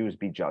wants to do is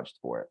be judged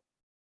for it.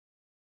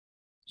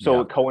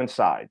 So It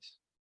coincides.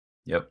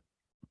 Yep.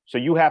 So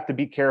you have to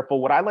be careful.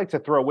 What I like to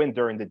throw in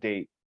during the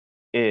date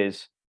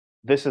is,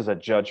 this is a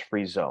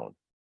judge-free zone.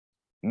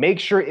 Make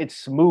sure it's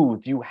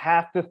smooth. You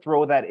have to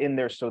throw that in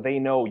there so they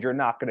know you're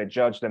not going to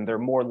judge them. They're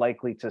more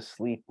likely to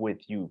sleep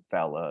with you,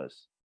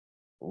 fellas.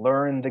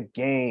 Learn the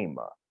game.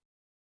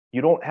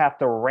 You don't have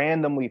to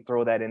randomly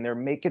throw that in there.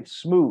 Make it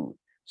smooth.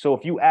 So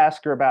if you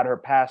ask her about her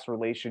past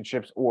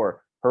relationships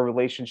or her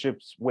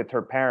relationships with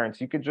her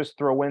parents, you could just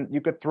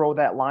throw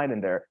that line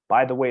in there.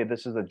 By the way,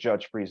 this is a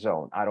judge-free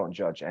zone. I don't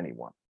judge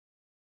anyone,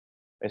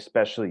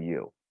 especially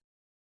you.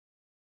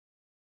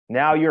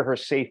 Now you're her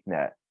safe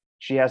net.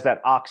 She has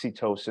that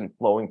oxytocin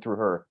flowing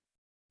through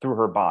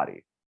her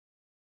body.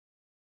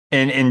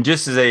 And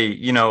just as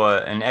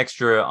an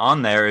extra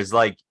on there is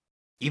like,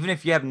 even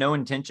if you have no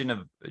intention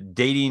of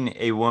dating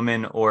a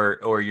woman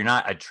or you're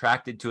not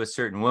attracted to a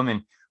certain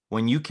woman,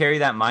 when you carry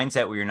that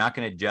mindset where you're not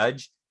going to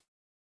judge,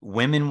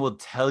 women will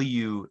tell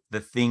you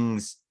the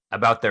things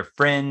about their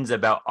friends,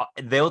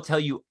 they'll tell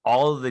you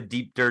all of the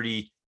deep,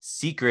 dirty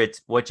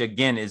secrets, which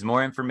again is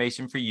more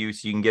information for you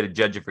so you can get a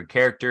judge of her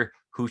character,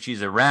 who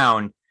she's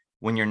around,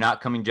 when you're not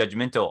coming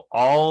judgmental.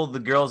 All the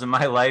girls in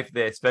my life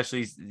that,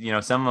 especially,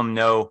 some of them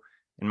know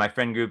in my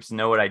friend groups,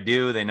 know what I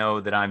do. They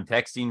know that I'm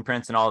texting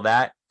Prince and all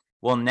that.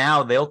 Well,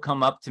 now they'll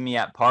come up to me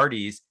at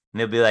parties and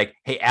they'll be like,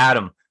 hey,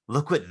 Adam,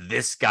 look what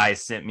this guy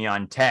sent me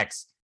on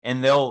text.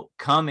 And they'll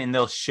come and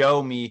they'll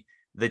show me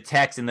the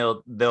text, and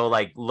they'll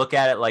like look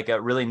at it like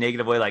a really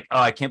negative way. Like, oh,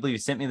 I can't believe you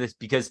sent me this,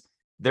 because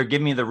they're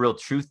giving me the real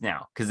truth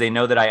now, because they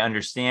know that I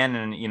understand.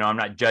 And, I'm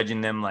not judging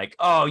them like,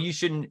 oh, you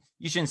shouldn't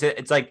say it.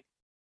 It's like,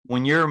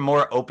 when you're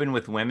more open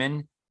with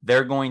women,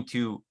 they're going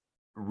to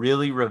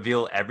really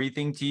reveal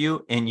everything to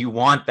you, and you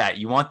want that.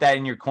 You want that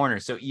in your corner.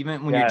 So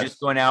even when you're just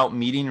going out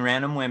meeting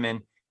random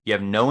women, you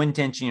have no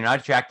intention, you're not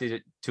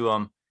attracted to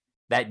them,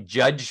 that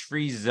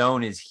judge-free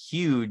zone is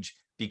huge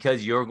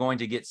because you're going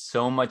to get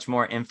so much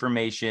more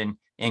information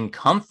and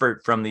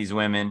comfort from these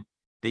women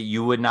that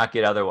you would not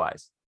get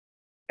otherwise.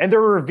 And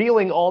they're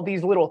revealing all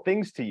these little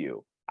things to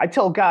you. I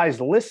tell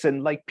guys,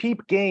 listen, like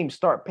peep game,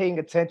 start paying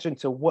attention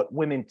to what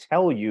women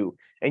tell you,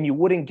 and you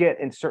wouldn't get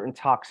in certain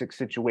toxic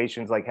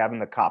situations like having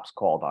the cops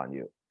called on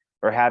you,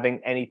 or having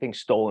anything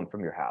stolen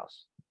from your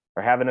house,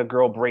 or having a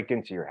girl break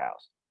into your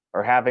house,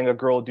 or having a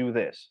girl do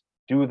this,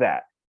 do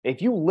that.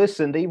 If you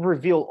listen, they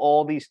reveal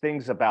all these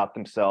things about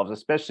themselves,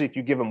 especially if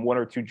you give them one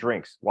or two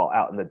drinks while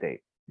out on the date.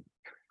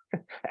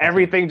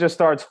 Everything just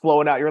starts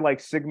flowing out. You're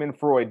like Sigmund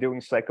Freud doing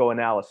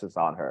psychoanalysis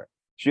on her.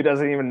 She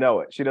doesn't even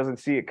know it. She doesn't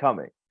see it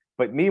coming.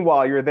 But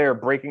meanwhile, you're there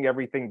breaking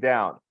everything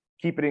down.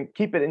 Keep it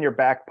in your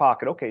back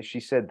pocket. Okay, she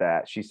said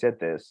that. She said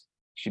this.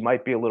 She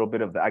might be a little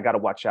bit of that. I got to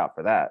watch out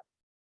for that.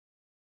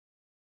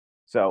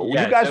 So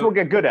you guys will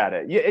get good at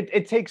it.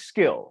 It takes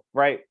skill,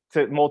 right?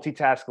 To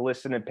multitask,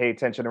 listen, and pay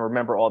attention and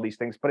remember all these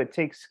things. But it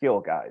takes skill,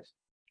 guys.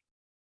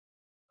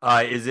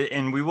 Is it?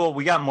 And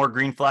we got more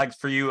green flags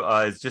for you.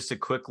 It's just a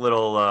quick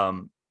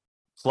little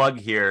plug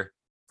here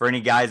for any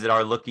guys that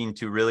are looking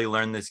to really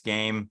learn this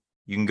game.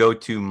 You can go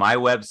to my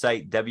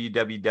website,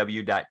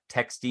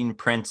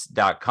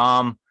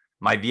 www.textingprince.com.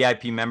 My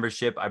VIP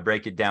membership, I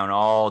break it down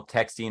all: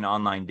 texting,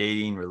 online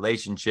dating,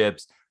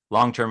 relationships,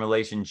 long-term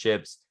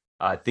relationships,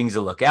 things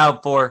to look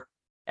out for,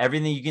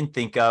 everything you can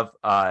think of.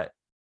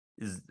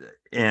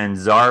 And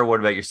Czar, what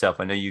about yourself?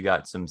 I know you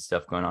got some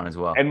stuff going on as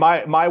well. And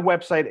my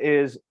website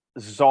is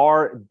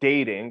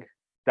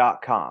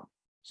czardating.com.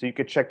 So you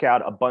could check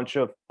out a bunch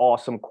of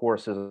awesome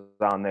courses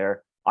on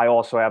there. I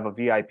also have a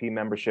VIP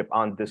membership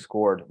on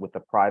Discord with a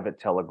private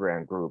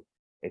Telegram group.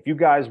 If you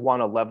guys want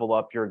to level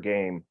up your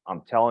game,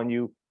 I'm telling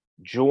you,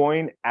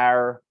 join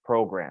our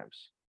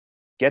programs.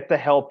 Get the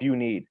help you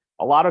need.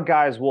 A lot of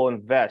guys will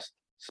invest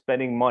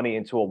spending money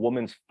into a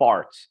woman's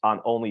farts on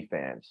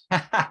OnlyFans,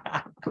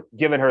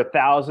 giving her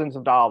thousands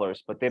of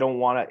dollars, but they don't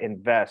want to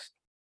invest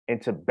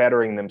into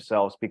bettering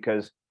themselves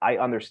because I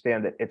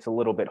understand that it's a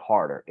little bit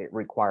harder. It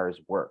requires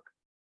work.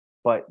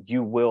 But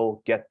you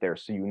will get there.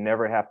 So you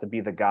never have to be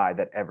the guy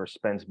that ever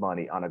spends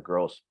money on a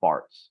girl's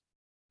farts.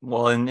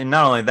 Well, and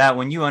not only that,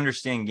 when you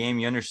understand game,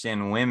 you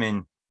understand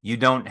women, you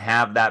don't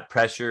have that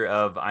pressure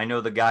of, I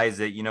know the guys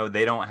that,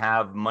 they don't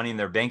have money in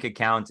their bank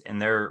accounts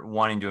and they're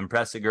wanting to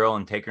impress a girl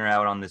and take her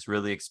out on this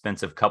really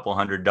expensive couple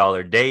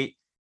 $100 date.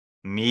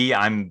 Me,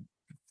 I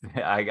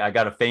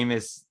got a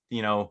famous,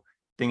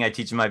 thing I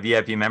teach in my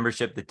VIP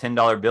membership, the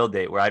 $10 bill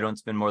date, where I don't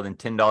spend more than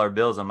 $10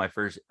 bills on my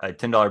first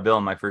 $10 bill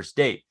on my first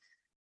date.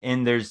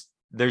 And there's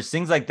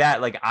things like that.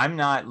 Like, I'm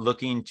not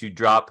looking to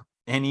drop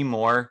any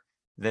more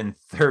than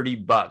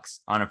 $30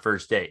 on a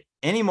first date,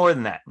 any more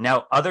than that.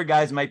 Now, other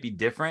guys might be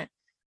different,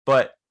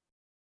 but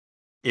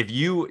if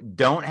you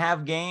don't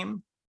have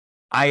game,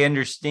 I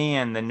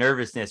understand the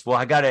nervousness. Well,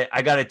 I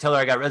gotta tell her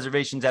I got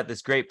reservations at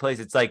this great place.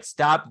 It's like,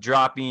 stop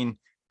dropping a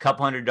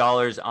couple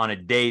 $100 on a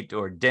date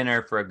or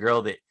dinner for a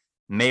girl that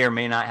may or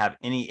may not have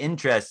any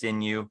interest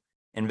in you.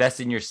 Invest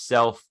in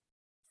yourself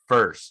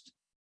first.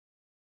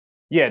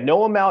 Yeah,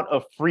 no amount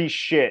of free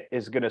shit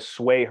is going to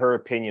sway her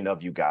opinion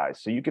of you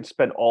guys. So you could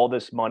spend all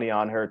this money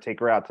on her,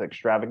 take her out to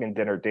extravagant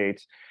dinner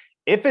dates.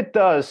 If it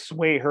does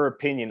sway her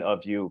opinion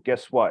of you,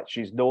 guess what?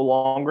 She's no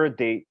longer a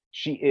date.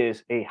 She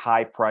is a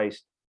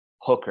high-priced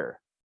hooker.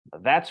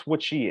 That's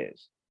what she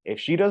is. If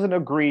she doesn't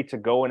agree to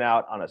going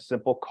out on a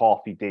simple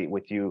coffee date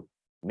with you,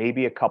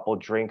 maybe a couple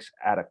drinks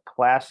at a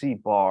classy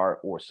bar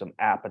or some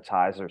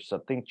appetizers,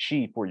 something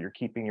cheap where you're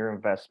keeping your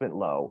investment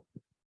low.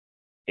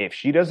 If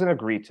she doesn't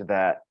agree to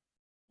that,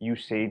 you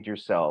saved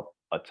yourself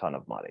a ton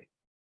of money.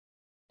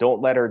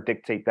 Don't let her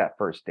dictate that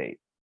first date,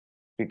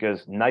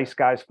 because nice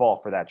guys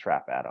fall for that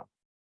trap, Adam,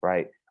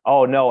 right?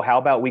 Oh no, how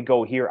about we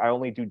go here? I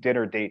only do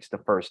dinner dates the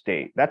first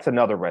date. That's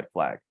another red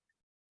flag.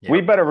 Yep. We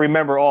better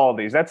remember all of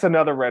these. That's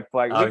another red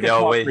flag.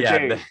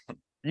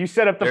 You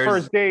set up the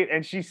first date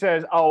and she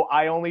says, oh,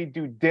 I only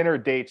do dinner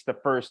dates the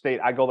first date.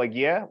 I go like,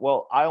 yeah,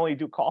 well, I only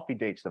do coffee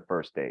dates the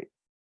first date.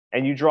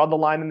 And you draw the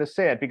line in the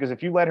sand, because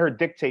if you let her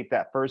dictate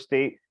that first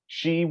date,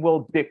 she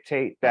will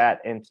dictate that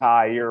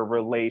entire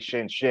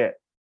relationship.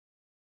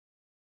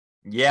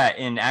 Yeah,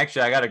 and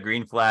actually, I got a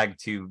green flag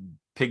to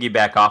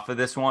piggyback off of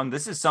this one.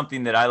 This is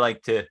something that I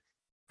like to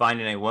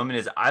find in a woman,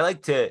 is I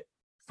like to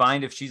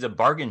find if she's a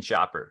bargain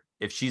shopper,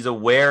 if she's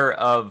aware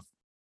of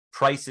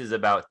prices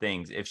about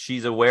things, if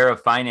she's aware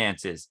of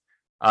finances.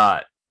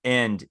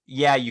 And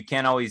yeah, you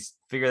can't always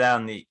figure that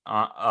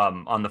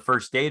on the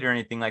first date or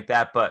anything like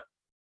that. But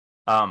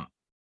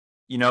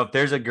if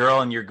there's a girl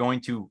and you're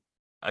going to,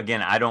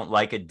 again, I don't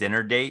like a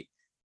dinner date,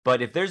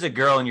 but if there's a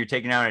girl and you're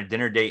taking her out on a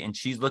dinner date and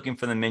she's looking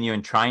for the menu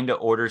and trying to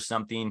order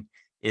something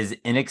as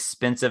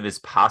inexpensive as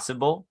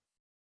possible,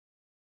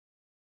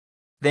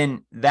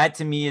 then that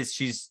to me is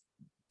she's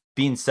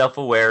being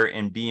self-aware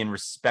and being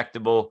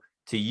respectable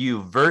to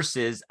you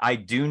versus I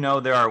do know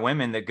there are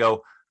women that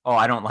go, oh,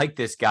 I don't like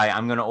this guy.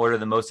 I'm going to order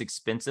the most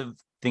expensive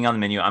thing on the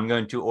menu. I'm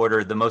going to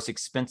order the most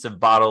expensive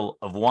bottle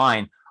of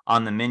wine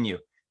on the menu.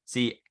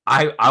 See,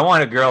 I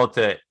want a girl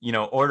to,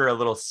 order a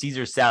little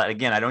Caesar salad.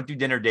 Again, I don't do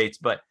dinner dates,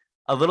 but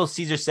a little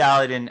Caesar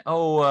salad and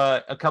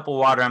a cup of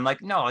water. I'm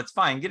like, no, it's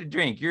fine. Get a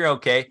drink. You're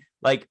okay.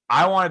 Like,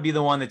 I want to be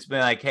the one that's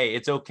been like, hey,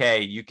 it's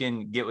okay. You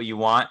can get what you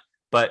want,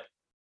 but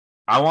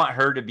I want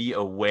her to be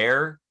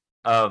aware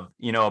of,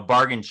 a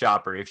bargain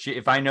shopper.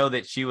 If I know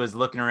that she was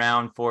looking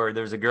around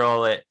there's a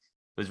girl that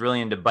was really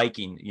into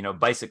biking,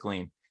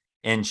 bicycling,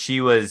 and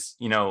she was,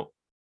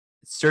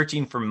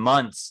 searching for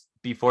months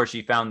before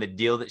she found the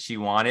deal that she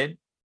wanted,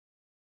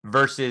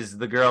 versus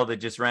the girl that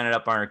just ran it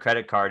up on her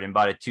credit card and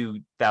bought a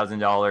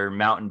 $2,000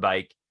 mountain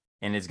bike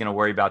and is going to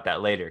worry about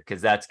that later.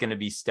 Cause that's going to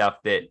be stuff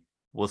that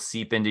will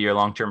seep into your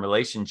long-term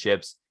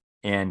relationships.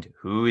 And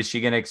who is she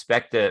going to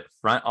expect to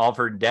front all of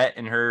her debt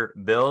and her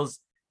bills?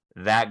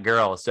 That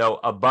girl. So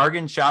a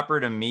bargain shopper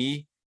to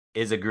me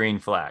is a green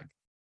flag.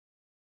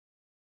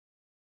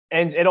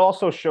 And it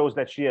also shows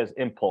that she has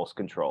impulse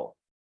control.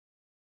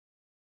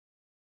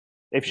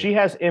 If she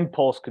has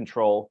impulse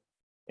control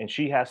and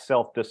she has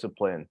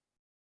self-discipline,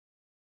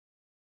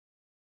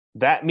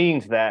 that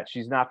means that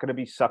she's not going to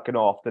be sucking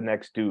off the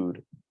next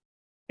dude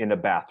in a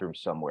bathroom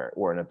somewhere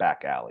or in a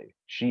back alley.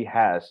 She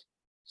has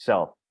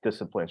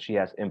self-discipline. She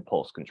has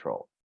impulse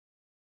control.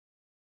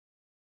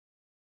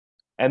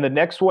 And the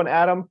next one,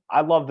 Adam,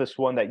 I love this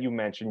one that you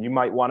mentioned. You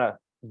might want to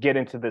get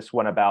into this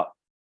one about,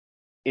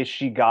 is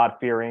she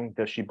God-fearing?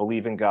 Does she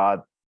believe in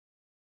God?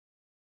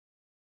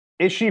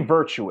 Is she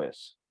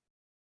virtuous?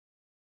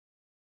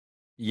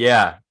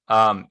 Yeah.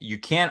 You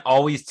can't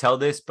always tell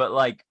this, but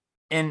like,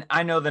 and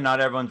I know that not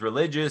everyone's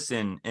religious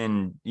and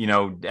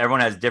everyone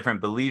has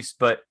different beliefs,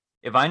 but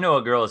if I know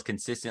a girl has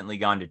consistently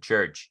gone to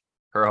church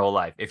her whole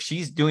life, if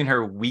she's doing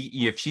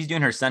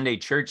her Sunday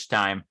church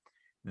time,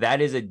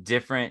 that is a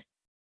different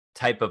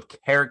type of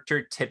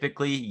character.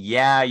 Typically,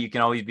 yeah, you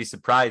can always be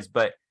surprised,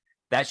 but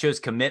that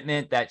shows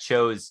commitment. That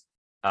shows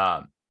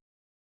that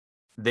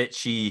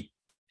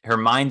her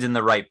mind's in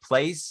the right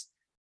place.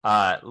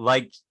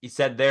 Like you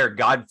said there,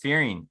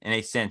 God-fearing in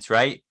a sense,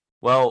 right?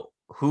 Well,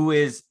 who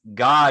is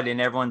God in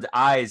everyone's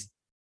eyes?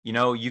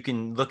 You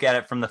can look at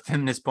it from the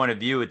feminist point of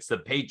view. It's the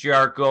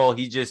patriarchal.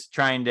 He's just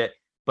trying to,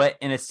 but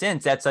in a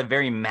sense, that's a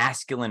very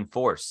masculine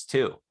force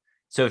too.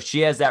 So if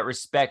she has that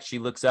respect, she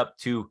looks up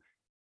to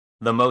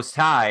the Most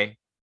High.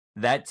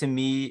 That to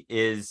me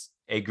is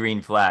a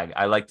green flag.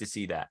 I like to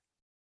see that.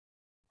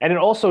 And it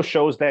also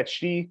shows that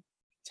she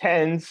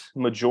tends,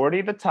 majority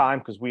of the time,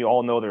 because we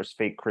all know there's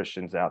fake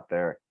Christians out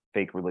there,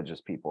 fake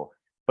religious people,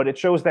 but it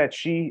shows that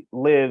she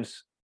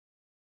lives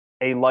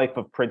a life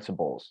of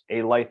principles,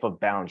 a life of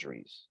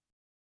boundaries.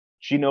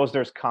 She knows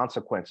there's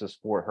consequences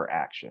for her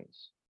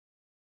actions.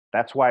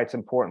 That's why it's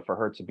important for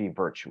her to be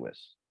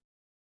virtuous.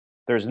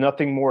 There's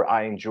nothing more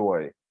I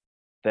enjoy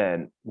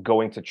than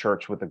going to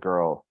church with a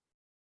girl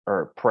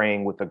or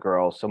praying with a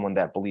girl, someone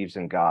that believes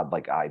in God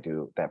like I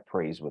do, that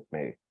prays with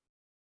me.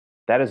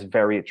 That is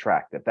very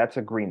attractive. That's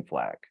a green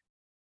flag.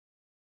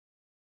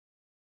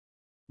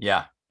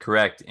 Yeah,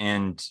 correct.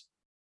 And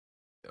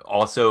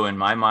also, in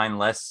my mind,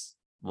 less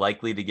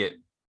likely to get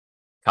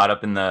caught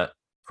up in the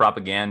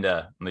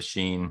propaganda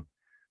machine,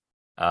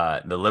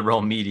 the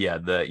liberal media,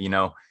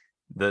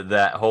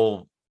 that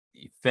whole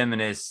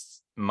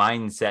feminist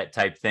mindset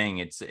type thing.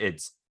 It's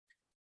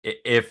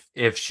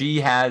if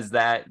she has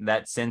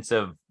that sense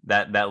of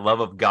that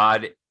love of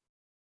God,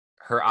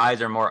 her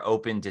eyes are more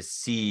open to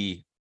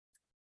see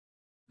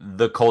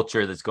the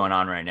culture that's going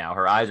on right now.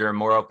 Her eyes are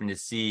more open to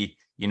see,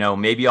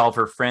 maybe all of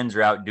her friends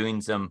are out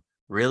doing some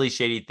really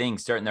shady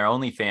things, starting their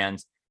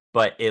OnlyFans,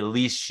 but at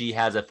least she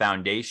has a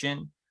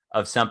foundation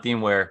of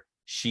something where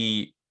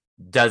she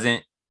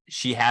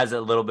has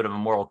a little bit of a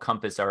moral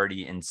compass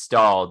already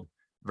installed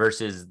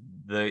versus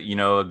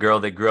a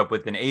girl that grew up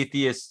with an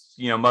atheist,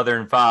 mother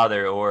and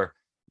father, or,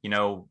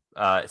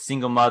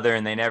 single mother,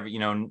 and they never,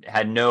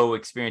 had no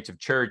experience of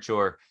church,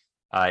 or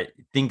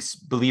thinks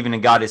believing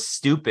in God is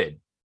stupid.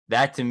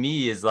 That to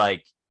me is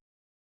like,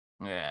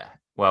 yeah,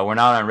 well, we're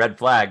not on red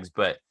flags,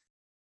 but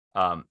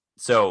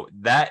so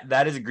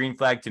that is a green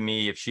flag to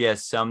me if she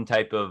has some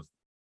type of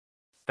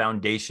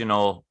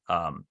foundational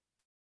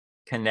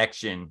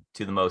connection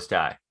to the Most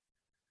High.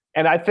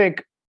 And I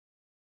think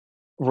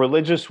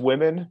religious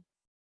women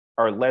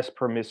are less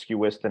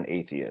promiscuous than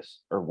atheists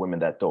or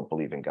women that don't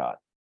believe in God,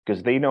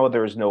 because they know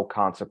there's no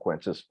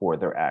consequences for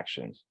their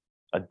actions.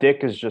 A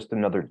dick is just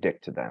another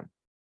dick to them.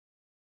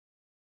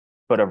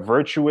 But a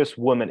virtuous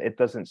woman, it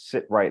doesn't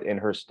sit right in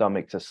her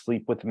stomach to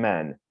sleep with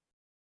men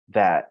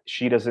that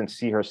she doesn't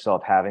see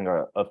herself having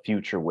a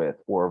future with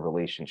or a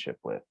relationship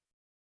with.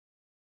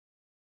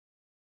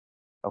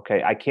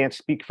 Okay, I can't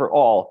speak for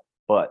all,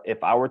 but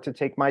if I were to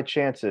take my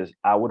chances,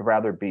 I would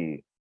rather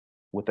be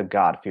with a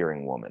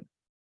God-fearing woman.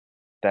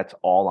 That's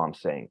all I'm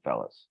saying,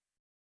 fellas.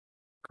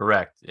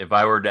 Correct. If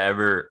I were to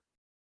ever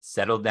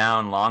settle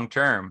down long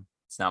term,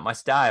 it's not my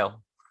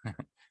style.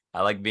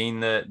 I like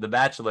being the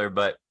bachelor,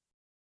 but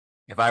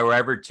if I were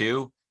ever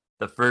to,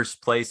 the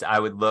first place I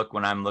would look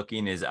when I'm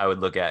looking is I would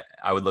look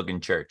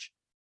in church.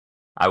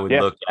 I would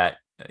Yeah. look at,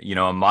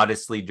 a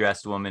modestly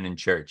dressed woman in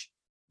church.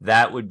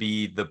 That would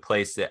be the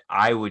place that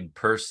I would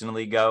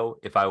personally go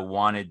if I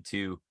wanted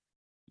to,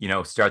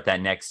 start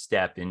that next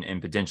step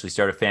and potentially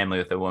start a family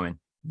with a woman.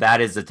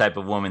 That is the type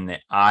of woman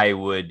that I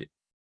would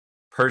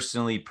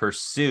personally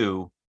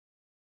pursue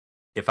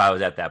if I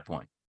was at that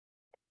point.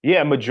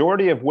 Yeah,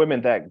 majority of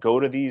women that go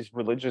to these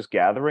religious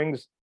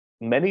gatherings,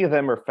 many of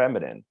them are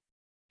feminine.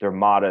 They're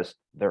modest,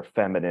 they're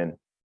feminine.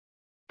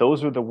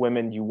 Those are the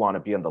women you want to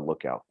be on the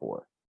lookout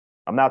for.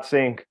 I'm not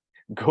saying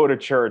go to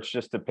church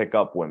just to pick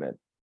up women,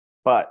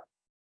 but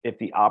if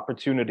the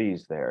opportunity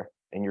is there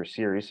and you're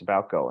serious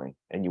about going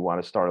and you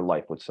want to start a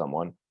life with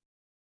someone,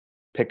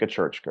 pick a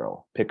church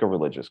girl, pick a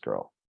religious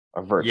girl,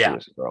 a Yeah.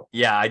 virtuous girl.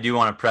 Yeah, I do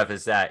want to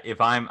preface that if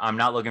I'm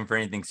not looking for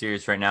anything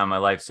serious right now in my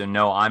life. So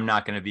no, I'm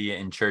not going to be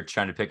in church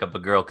trying to pick up a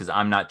girl because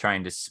I'm not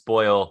trying to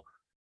spoil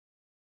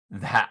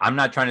that. I'm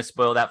not trying to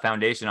spoil that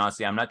foundation.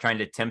 Honestly, I'm not trying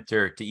to tempt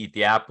her to eat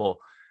the apple.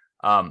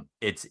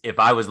 It's if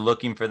I was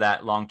looking for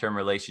that long-term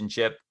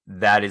relationship,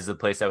 that is the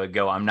place I would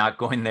go. I'm not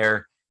going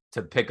there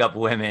to pick up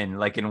women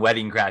like in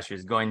Wedding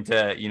Crashers, going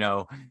to,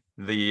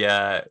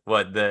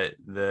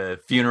 the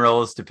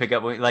funerals to pick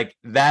up, like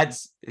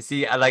that's,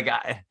 see,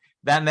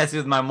 that messes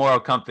with my moral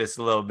compass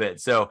a little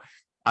bit. So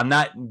I'm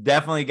not,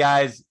 definitely,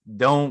 guys,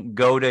 don't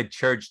go to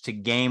church to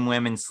game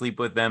women, sleep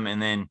with them,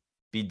 and then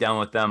be done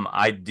with them.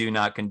 I do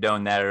not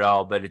condone that at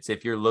all. But it's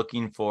if you're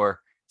looking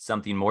for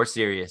something more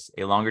serious,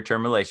 a longer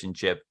term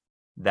relationship,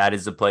 that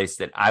is the place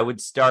that I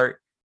would start,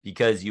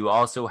 because you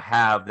also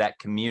have that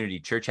community.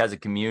 Church has a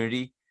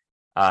community.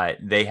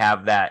 They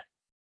have that.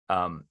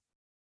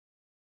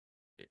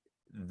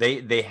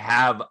 They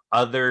have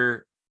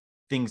other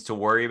things to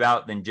worry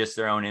about than just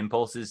their own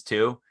impulses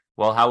too.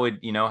 Well, how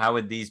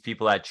would these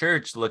people at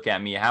church look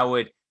at me? How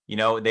would,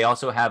 they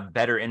also have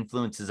better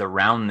influences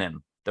around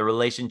them. The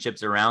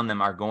relationships around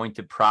them are going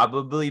to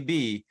probably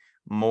be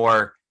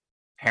more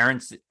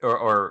parents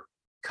or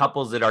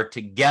couples that are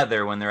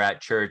together when they're at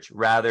church,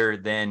 rather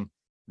than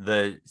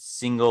the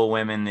single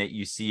women that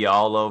you see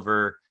all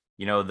over,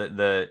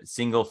 the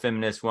single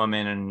feminist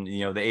woman and,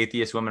 the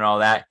atheist woman, all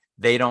that.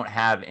 They don't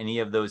have any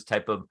of those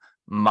type of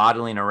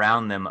modeling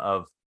around them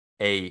of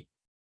a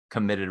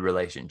committed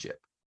relationship.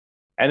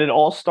 And it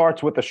all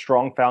starts with a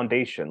strong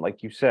foundation.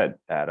 Like you said,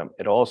 Adam,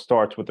 it all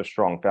starts with a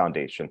strong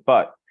foundation.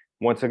 But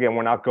once again,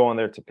 we're not going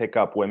there to pick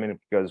up women,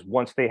 because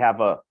once they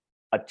have a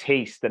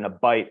taste and a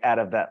bite out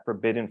of that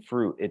forbidden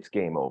fruit, it's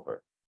game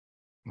over.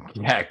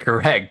 Yeah,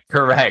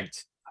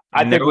 correct.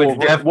 I And think there was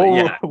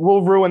definitely,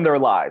 we'll ruin their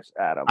lives,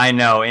 Adam. I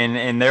know.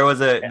 And there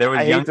was I hate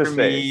to younger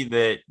say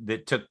me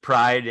that took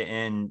pride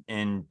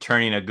in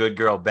turning a good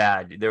girl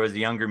bad. There was a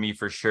younger me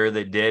for sure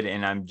that did.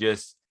 And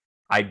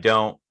I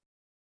don't,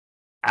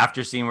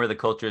 after seeing where the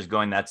culture is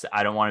going,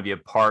 I don't want to be a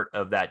part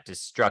of that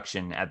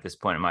destruction at this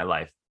point in my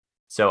life.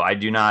 So I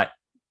do not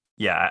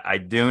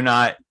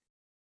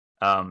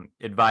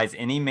advise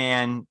any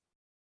man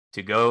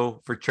to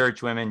go for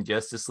church women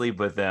just to sleep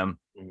with them.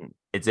 Mhm.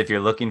 It's if you're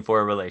looking for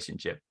a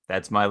relationship.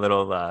 That's my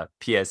little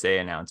PSA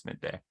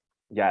announcement there.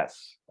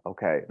 Yes.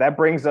 Okay. That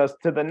brings us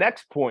to the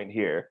next point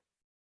here.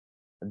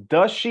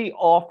 Does she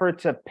offer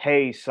to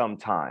pay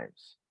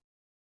sometimes?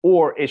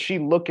 Or is she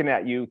looking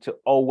at you to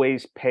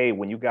always pay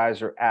when you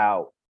guys are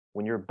out,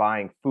 when you're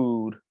buying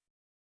food,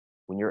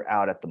 when you're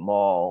out at the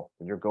mall,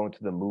 when you're going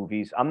to the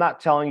movies? I'm not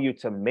telling you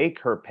to make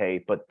her pay,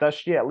 but does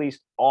she at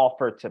least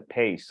offer to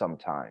pay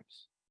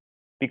sometimes?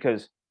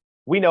 Because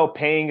we know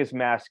paying is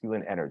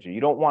masculine energy.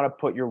 You don't want to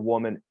put your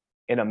woman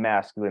in a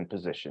masculine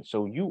position.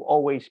 So you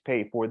always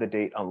pay for the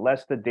date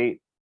unless the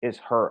date is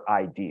her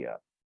idea.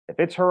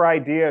 If it's her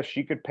idea,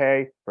 she could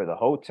pay for the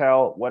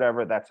hotel,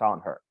 whatever, that's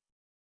on her.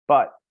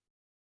 But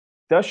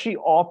does she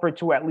offer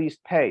to at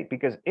least pay?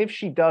 Because if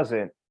she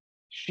doesn't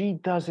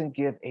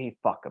give a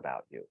fuck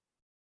about you.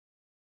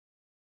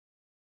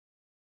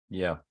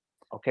 Yeah.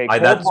 Okay,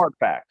 That's hard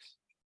facts.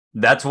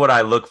 That's what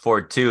I look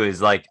for too,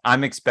 is like,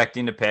 I'm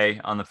expecting to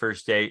pay on the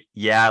first date.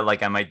 Yeah,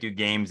 like I might do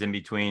games in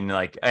between,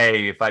 like,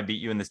 hey, if I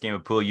beat you in this game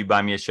of pool, you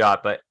buy me a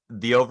shot. But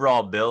the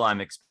overall bill, I'm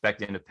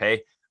expecting to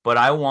pay. But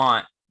I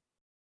want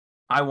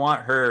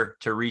her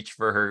to reach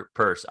for her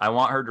purse. I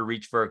want her to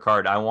reach for a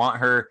card. I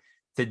want her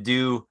to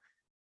do,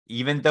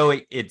 even though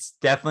it's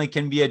definitely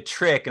can be a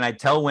trick. And I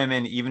tell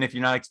women, even if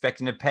you're not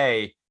expecting to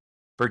pay,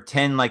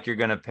 pretend like you're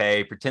going to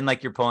pay, pretend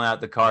like you're pulling out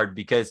the card,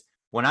 because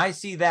when I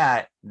see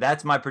that,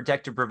 that's my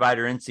protector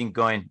provider instinct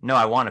going, no,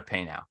 I want to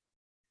pay now.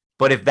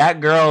 But if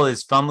that girl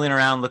is fumbling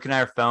around looking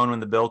at her phone when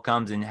the bill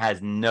comes and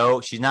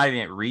she's not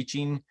even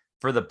reaching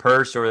for the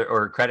purse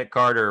or credit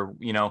card or,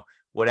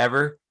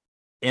 whatever,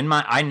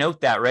 I note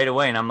that right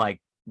away. And I'm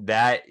like,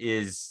 that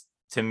is,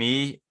 to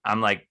me,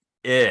 I'm like,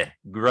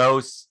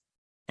 gross.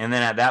 And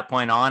then at that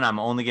point on, I'm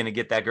only going to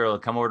get that girl to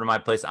come over to my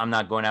place. I'm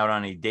not going out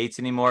on any dates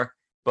anymore.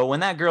 But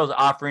when that girl's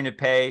offering to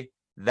pay,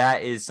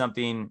 that is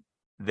something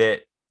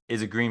that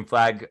is a green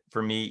flag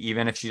for me.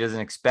 Even if she doesn't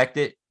expect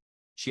it,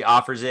 she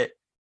offers it.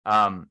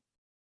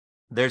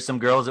 There's some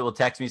girls that will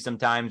text me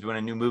sometimes when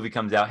a new movie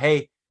comes out.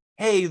 Hey,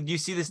 do you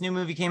see this new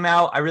movie came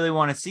out? I really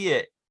want to see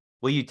it.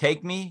 Will you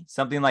take me?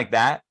 Something like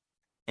that.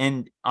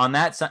 And on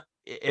that,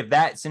 if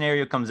that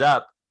scenario comes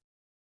up,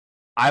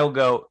 I will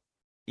go,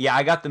 yeah,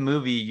 I got the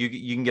movie.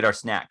 You can get our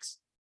snacks.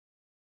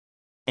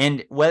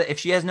 And if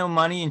she has no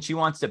money and she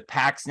wants to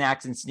pack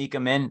snacks and sneak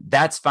them in,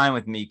 that's fine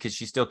with me because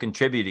she's still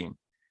contributing.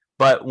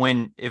 But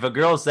if a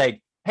girl's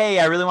like, hey,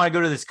 I really want to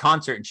go to this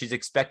concert and she's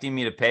expecting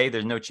me to pay,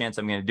 there's no chance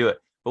I'm going to do it.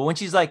 But when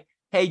she's like,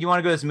 hey, do you want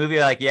to go to this movie?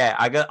 I'm like, yeah,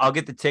 I'll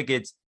get the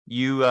tickets.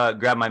 You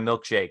grab my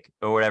milkshake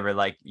or whatever.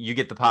 Like, you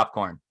get the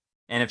popcorn.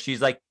 And if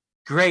she's like,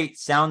 great,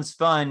 sounds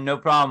fun, no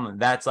problem.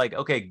 That's like,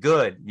 okay,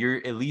 good. You're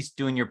at least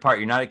doing your part.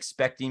 You're not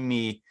expecting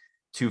me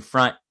to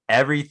front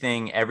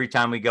everything every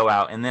time we go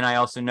out. And then I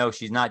also know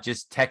she's not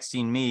just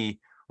texting me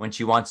when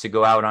she wants to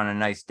go out on a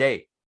nice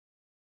date.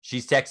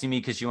 She's texting me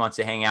because she wants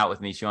to hang out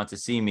with me. She wants to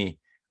see me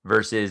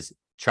versus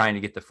trying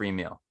to get the free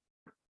meal.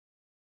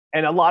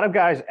 And a lot of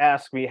guys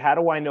ask me, how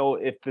do I know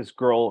if this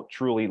girl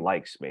truly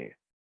likes me?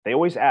 They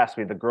always ask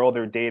me, the girl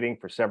they're dating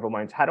for several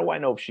months, how do I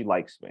know if she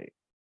likes me?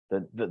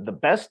 The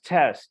best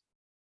test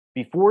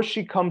before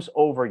she comes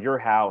over your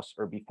house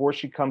or before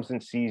she comes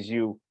and sees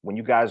you when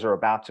you guys are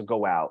about to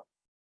go out,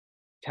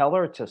 tell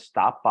her to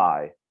stop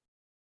by,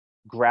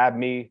 grab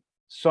me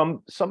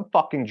some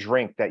fucking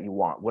drink that you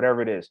want,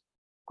 whatever it is.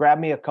 Grab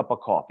me a cup of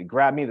coffee,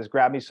 grab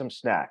me some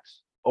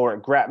snacks, or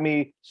grab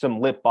me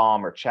some lip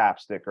balm or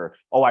chapstick, or,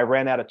 oh, I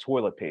ran out of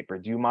toilet paper.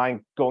 Do you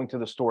mind going to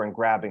the store and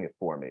grabbing it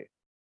for me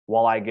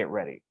while I get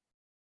ready?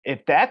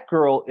 If that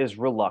girl is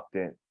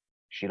reluctant,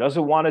 she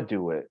doesn't want to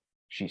do it,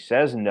 she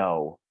says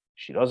no,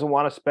 she doesn't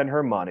want to spend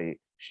her money,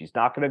 she's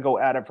not going to go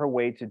out of her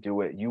way to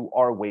do it, you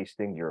are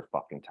wasting your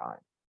fucking time.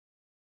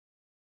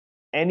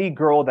 Any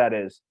girl that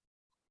is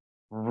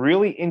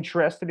really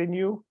interested in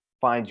you,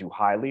 finds you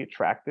highly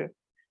attractive,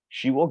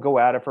 she will go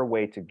out of her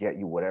way to get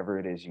you whatever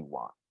it is you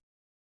want.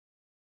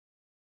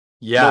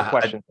 No Yeah.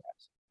 questions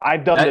asked.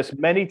 I've done this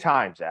many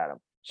times, Adam.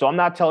 So I'm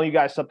not telling you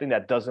guys something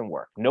that doesn't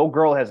work. No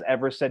girl has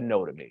ever said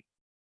no to me.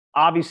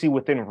 Obviously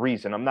within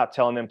reason. I'm not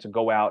telling them to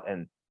go out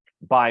and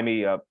buy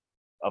me a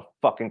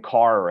fucking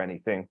car or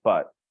anything,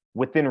 but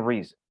within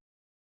reason.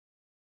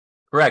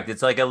 Correct.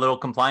 It's like a little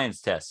compliance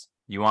test.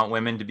 You want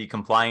women to be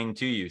complying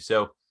to you.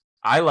 So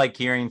I like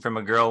hearing from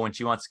a girl when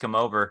she wants to come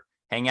over,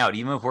 hang out,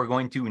 even if we're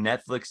going to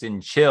Netflix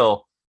and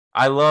chill.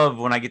 I love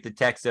when I get the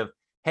text of,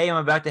 hey, I'm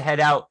about to head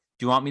out.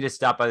 Do you want me to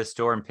stop by the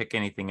store and pick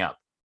anything up?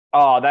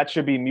 Oh, that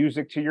should be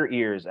music to your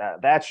ears.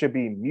 That should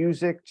be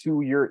music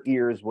to your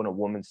ears when a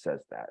woman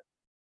says that.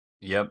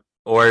 Yep.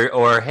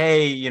 Or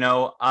hey,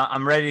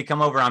 I'm ready to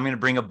come over. I'm going to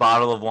bring a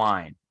bottle of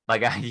wine.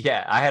 Like, I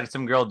had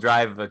some girl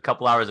drive a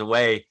couple hours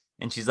away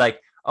and she's like,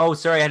 oh,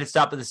 sorry, I had to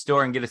stop at the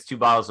store and get us 2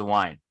 bottles of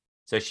wine.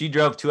 So she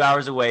drove 2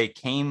 hours away,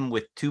 came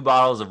with 2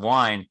 bottles of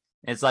wine.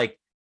 And it's like,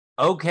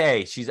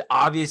 okay, she's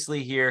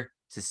obviously here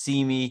to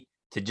see me,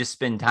 to just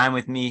spend time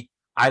with me.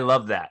 I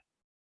love that.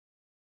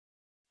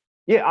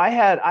 Yeah, I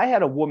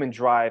had a woman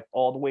drive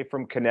all the way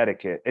from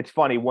Connecticut. It's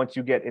funny, once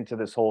you get into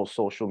this whole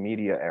social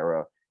media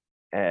era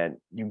and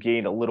you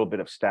gain a little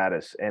bit of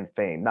status and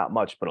fame, not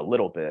much, but a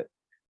little bit.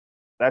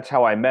 That's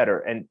how I met her.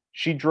 And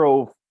she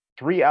drove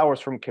 3 hours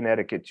from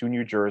Connecticut to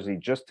New Jersey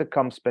just to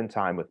come spend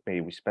time with me.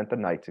 We spent the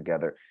night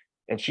together.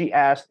 And she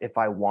asked if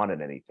I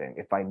wanted anything,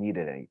 if I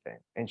needed anything.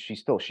 And she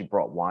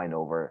brought wine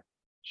over.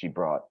 She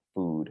brought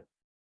food.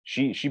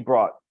 She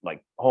brought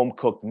like home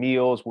cooked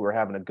meals. We were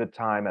having a good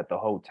time at the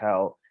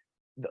hotel.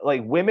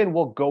 Like, women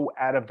will go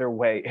out of their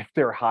way if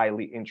they're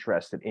highly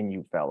interested in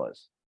you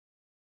fellas.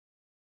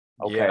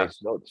 Okay, Yeah.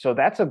 so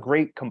that's a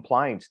great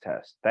compliance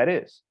test. That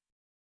is.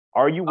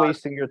 Are you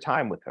wasting your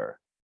time with her?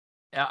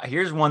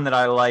 Here's one that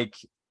I like,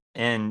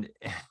 and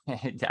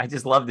I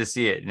just love to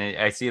see it. And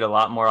I see it a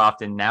lot more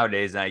often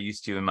nowadays than I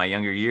used to in my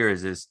younger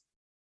years is,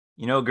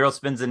 a girl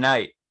spends the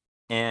night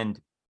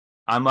and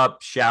I'm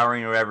up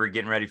showering or whatever,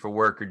 getting ready for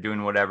work or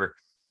doing whatever.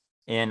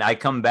 And I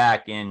come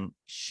back and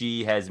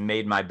she has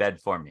made my bed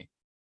for me.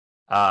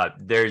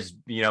 There's,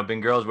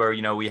 been girls where,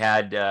 we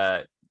had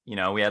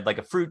like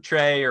a fruit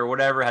tray or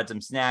whatever, had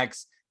some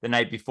snacks the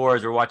night before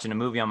as we're watching a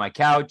movie on my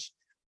couch.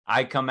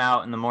 I come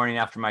out in the morning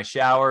after my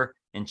shower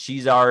and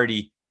she's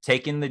already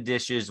taken the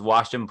dishes,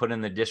 washed them, put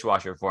in the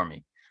dishwasher for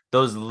me.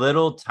 Those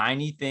little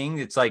tiny things,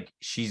 it's like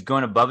she's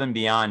going above and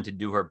beyond to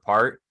do her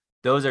part.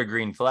 Those are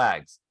green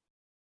flags.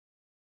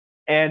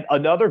 And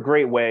another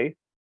great way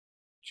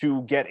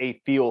to get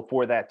a feel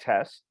for that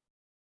test,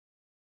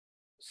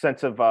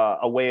 sense of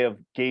a way of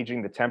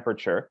gauging the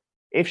temperature.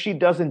 If she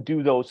doesn't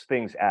do those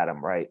things,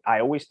 Adam, right? I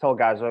always tell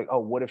guys like, oh,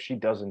 what if she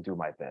doesn't do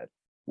my bed?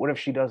 What if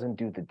she doesn't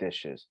do the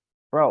dishes?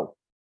 Bro,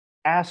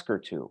 ask her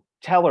to,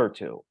 tell her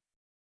to.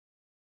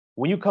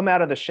 When you come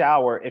out of the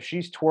shower, if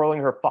she's twirling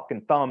her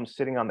fucking thumbs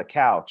sitting on the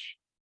couch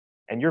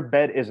and your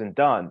bed isn't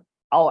done,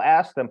 I'll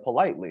ask them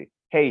politely,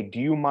 hey, do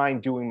you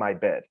mind doing my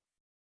bed?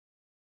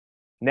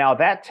 Now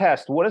that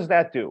test, what does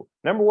that do?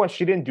 Number one,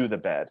 she didn't do the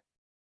bed,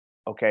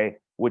 okay,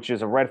 which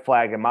is a red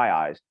flag in my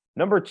eyes.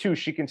 Number two,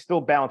 she can still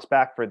bounce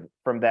back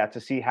from that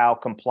to see how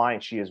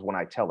compliant she is when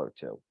I tell her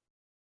to.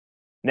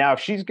 Now, if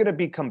she's going to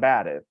be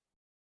combative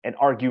and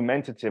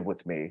argumentative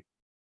with me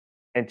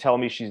and tell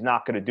me she's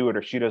not going to do it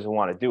or she doesn't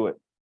want to do it,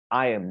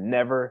 I am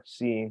never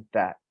seeing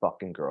that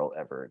fucking girl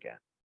ever again.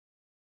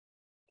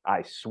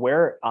 I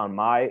swear on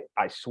I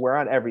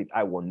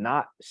will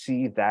not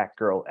see that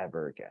girl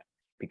ever again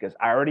because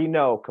I already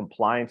know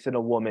compliance in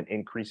a woman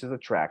increases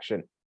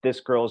attraction. This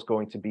girl is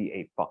going to be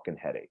a fucking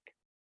headache.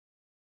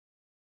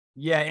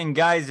 Yeah, and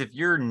guys, if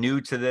you're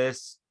new to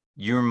this,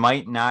 you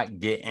might not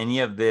get any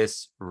of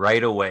this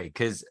right away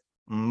because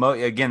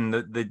again,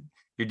 the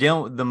you're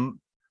dealing with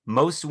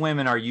most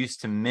women are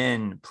used to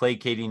men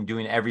placating,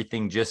 doing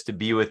everything just to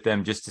be with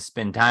them, just to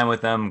spend time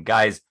with them.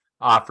 Guys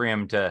offering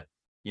them to,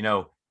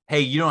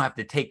 hey, you don't have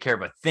to take care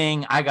of a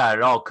thing. I got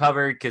it all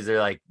covered because they're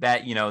like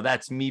that,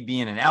 that's me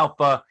being an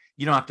alpha.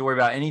 You don't have to worry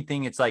about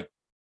anything. It's like,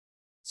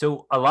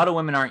 so a lot of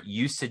women aren't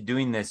used to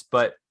doing this,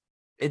 but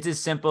it's as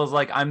simple as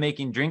like I'm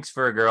making drinks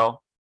for a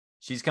girl.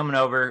 She's coming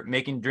over,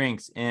 making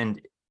drinks.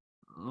 And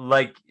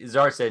like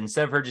Czar said,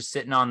 instead of her just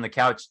sitting on the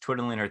couch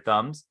twiddling her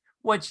thumbs,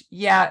 which,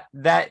 yeah,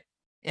 that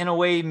in a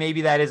way,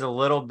 maybe that is a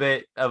little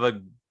bit of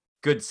a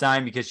good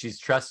sign because she's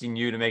trusting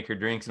you to make her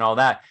drinks and all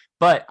that.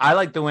 But I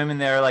like the women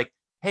that are like,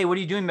 hey, what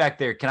are you doing back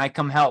there? Can I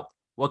come help?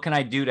 What can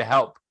I do to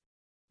help?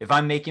 If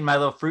I'm making my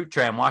little fruit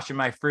tray, I'm washing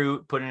my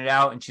fruit, putting it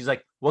out. And she's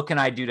like, what can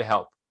I do to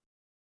help?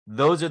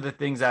 Those are the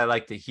things I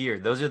like to hear.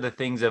 Those are the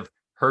things of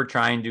her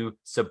trying to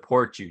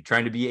support you,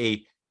 trying to be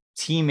a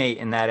teammate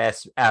in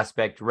that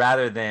aspect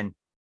rather than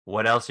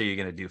what else are you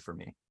going to do for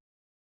me?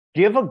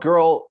 Give a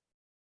girl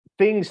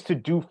things to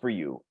do for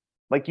you.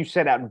 Like you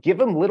said, out, give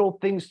them little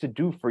things to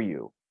do for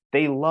you.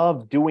 They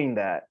love doing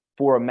that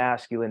for a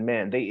masculine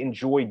man. They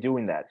enjoy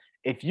doing that.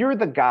 If you're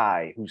the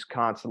guy who's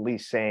constantly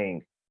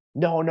saying,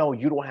 no,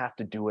 you don't have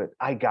to do it.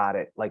 I got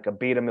it. Like a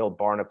beta male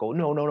barnacle.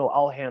 No,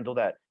 I'll handle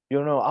that.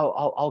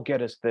 I'll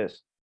get us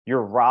this.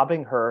 You're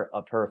robbing her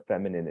of her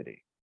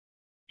femininity.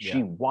 Yeah.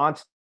 She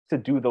wants to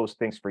do those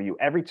things for you.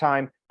 Every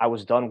time I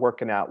was done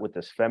working out with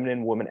this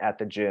feminine woman at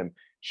the gym,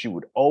 she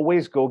would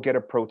always go get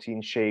a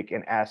protein shake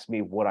and ask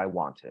me what I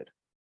wanted.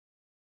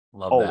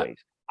 Love Always. that.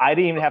 I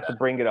didn't even have to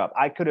bring it up.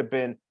 I could have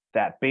been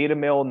that beta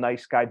male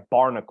nice guy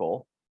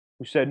barnacle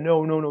who said,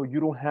 no, you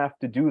don't have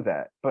to do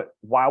that. But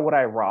why would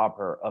I rob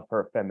her of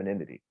her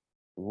femininity?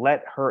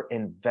 Let her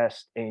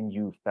invest in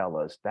you,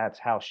 fellas. That's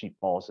how she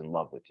falls in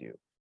love with you.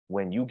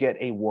 When you get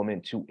a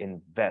woman to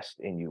invest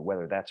in you,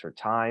 whether that's her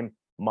time,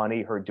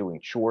 money, her doing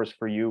chores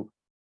for you,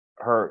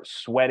 her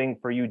sweating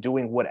for you,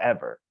 doing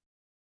whatever.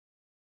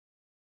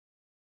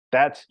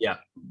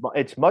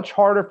 It's much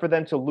harder for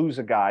them to lose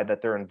a guy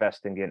that they're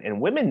investing in. And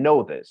women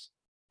know this.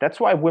 That's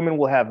why women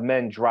will have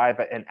men drive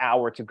an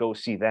hour to go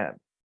see them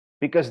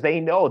because they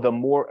know the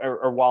more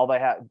or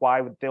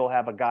why they'll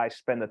have a guy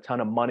spend a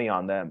ton of money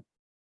on them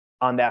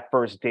on that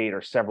first date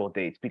or several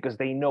dates because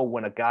they know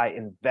when a guy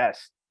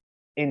invests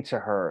into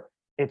her,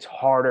 it's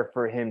harder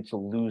for him to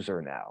lose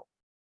her now.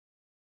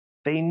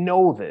 They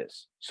know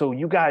this. So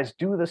you guys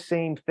do the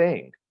same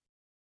thing.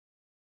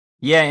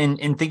 Yeah,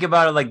 and think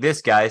about it like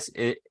this, guys.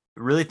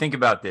 Really think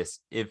about this.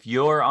 If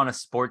you're on a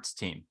sports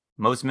team,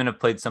 most men have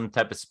played some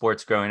type of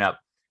sports growing up.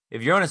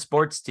 If you're on a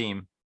sports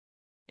team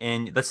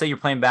and let's say you're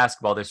playing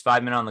basketball, there's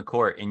 5 men on the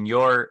court and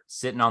you're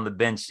sitting on the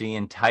bench the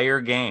entire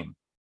game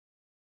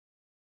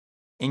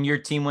and your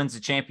team wins the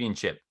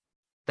championship.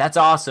 That's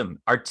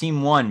awesome. Our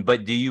team won,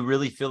 but do you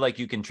really feel like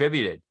you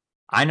contributed?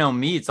 I know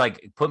me, it's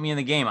like, put me in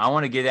the game. I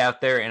want to get out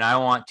there and I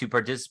want to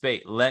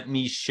participate. Let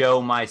me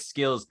show my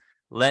skills.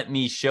 Let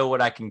me show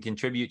what I can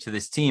contribute to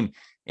this team.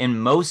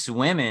 And most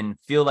women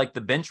feel like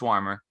the bench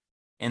warmer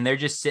and they're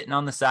just sitting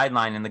on the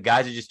sideline and the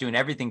guys are just doing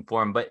everything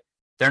for them, but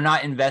they're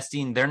not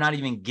investing. They're not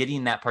even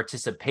getting that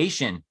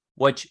participation,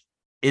 which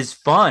is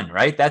fun,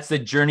 right? That's the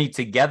journey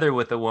together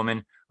with a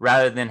woman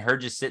rather than her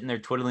just sitting there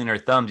twiddling her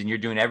thumbs and you're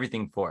doing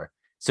everything for her.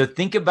 So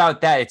think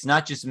about that. It's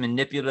not just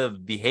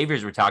manipulative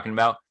behaviors we're talking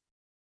about.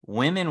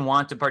 Women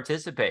want to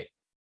participate.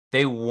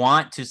 They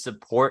want to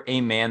support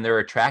a man they're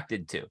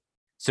attracted to.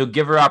 So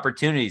give her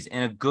opportunities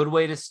and a good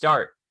way to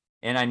start.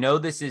 And I know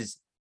this is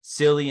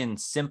silly and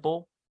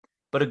simple,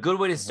 but a good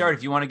way to start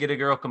if you want to get a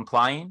girl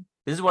complying,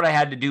 this is what I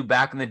had to do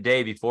back in the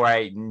day before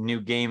I knew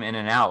game in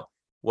and out,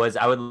 was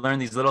I would learn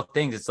these little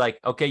things. It's like,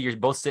 okay, you're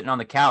both sitting on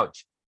the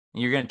couch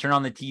and you're going to turn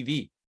on the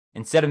TV.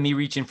 Instead of me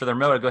reaching for the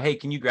remote, I go, hey,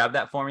 can you grab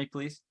that for me,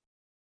 please?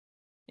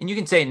 And you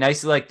can say it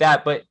nicely like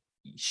that, but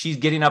she's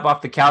getting up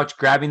off the couch,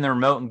 grabbing the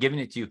remote and giving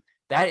it to you.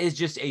 That is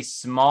just a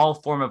small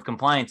form of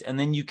compliance. And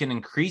then you can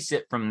increase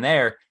it from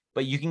there,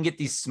 but you can get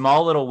these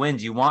small little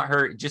wins. You want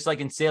her, just like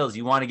in sales,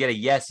 you want to get a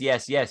yes,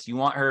 yes, yes. You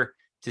want her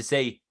to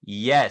say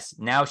yes.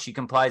 Now she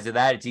complies to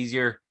that. It's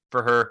easier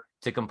for her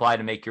to comply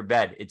to make your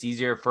bed. It's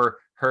easier for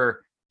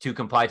her to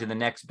comply to the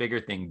next bigger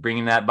thing,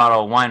 bringing that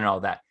bottle of wine and all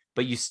that.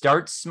 But you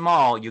start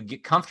small, you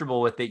get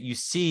comfortable with it. You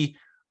see,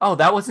 oh,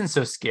 that wasn't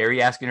so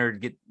scary asking her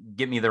to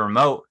get me the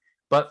remote.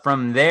 But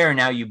from there,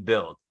 now you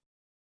build.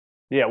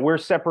 Yeah, we're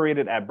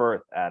separated at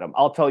birth, Adam.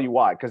 I'll tell you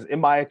why. Because in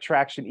my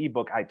attraction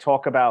ebook, I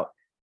talk about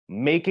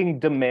making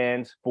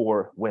demands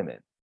for women.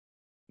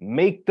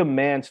 Make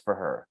demands for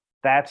her.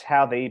 That's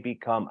how they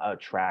become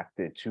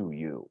attracted to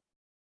you.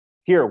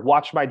 Here,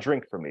 watch my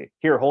drink for me.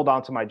 Here, hold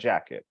on to my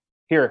jacket.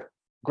 Here,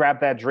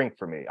 grab that drink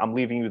for me. I'm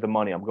leaving you the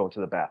money. I'm going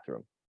to the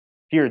bathroom.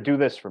 Here, do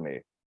this for me.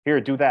 Here,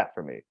 do that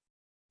for me.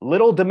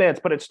 Little demands,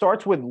 but it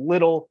starts with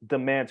little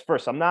demands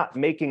first. I'm not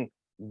making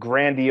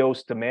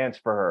grandiose demands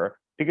for her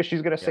because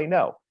she's going to say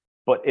no,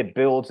 but it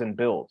builds and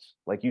builds,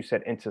 like you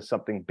said, into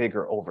something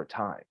bigger over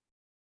time.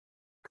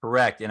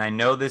 Correct. And I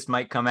know this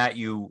might come at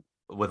you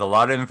with a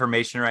lot of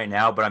information right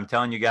now, but I'm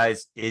telling you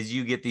guys, as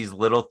you get these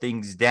little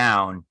things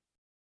down,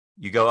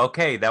 you go,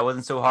 okay, that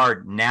wasn't so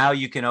hard. Now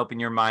you can open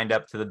your mind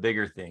up to the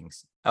bigger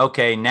things.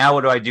 Okay, now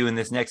what do I do in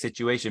this next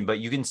situation? But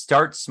you can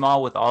start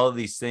small with all of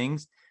these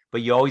things,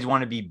 but you always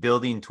want to be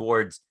building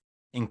towards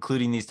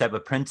including these type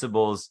of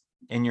principles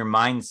in your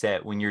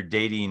mindset when you're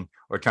dating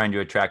or trying to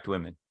attract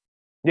women.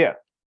 Yeah.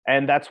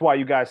 And that's why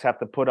you guys have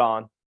to put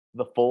on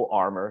the full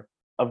armor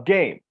of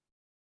game.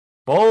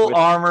 Full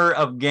armor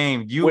of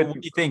game. What do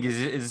you think? Is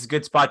this a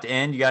good spot to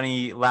end? You got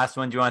any last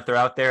ones you want to throw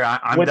out there?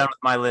 I'm done with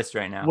my list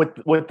right now.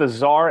 With the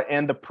Tsar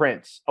and the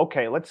Prince.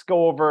 Okay, let's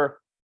go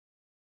over.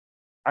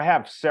 I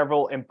have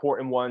several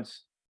important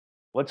ones.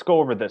 Let's go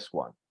over this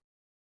one,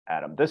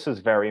 Adam. This is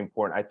very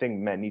important. I think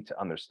men need to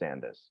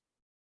understand this.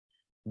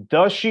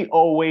 Does she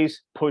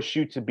always push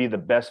you to be the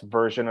best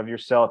version of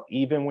yourself,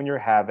 even when you're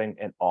having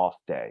an off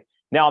day?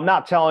 Now, I'm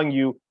not telling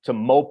you to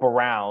mope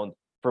around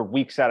for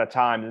weeks at a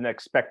time and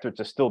expect her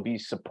to still be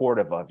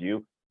supportive of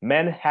you.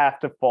 Men have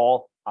to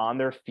fall on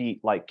their feet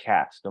like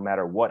cats, no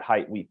matter what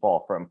height we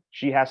fall from.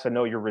 She has to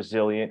know you're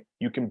resilient.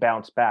 You can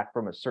bounce back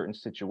from a certain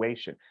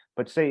situation.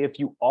 But say if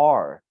you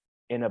are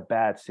in a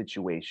bad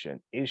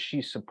situation, is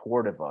she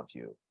supportive of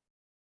you?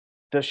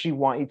 Does she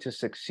want you to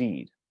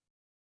succeed?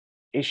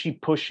 Is she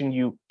pushing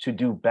you to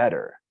do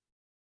better?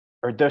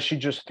 Or does she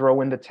just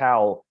throw in the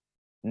towel,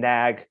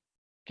 nag,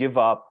 give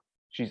up?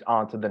 She's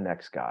on to the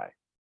next guy.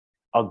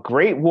 A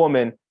great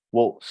woman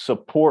will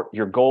support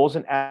your goals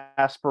and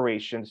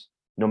aspirations,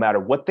 no matter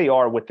what they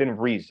are, within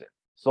reason.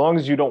 As long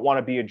as you don't want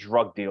to be a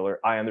drug dealer,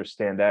 I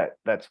understand that.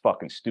 That's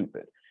fucking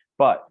stupid.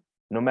 But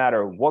no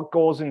matter what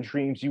goals and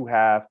dreams you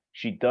have,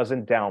 she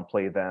doesn't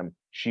downplay them.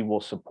 She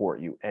will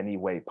support you any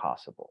way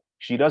possible.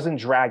 She doesn't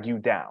drag you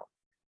down.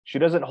 She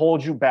doesn't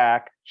hold you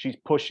back. She's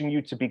pushing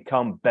you to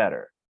become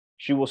better.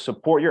 She will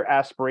support your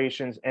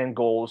aspirations and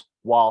goals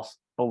whilst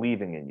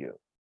believing in you.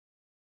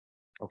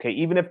 Okay,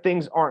 even if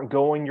things aren't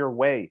going your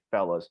way,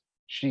 fellas,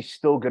 she's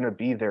still going to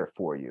be there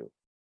for you.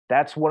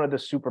 That's one of the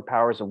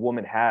superpowers a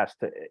woman has,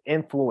 to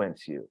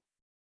influence you.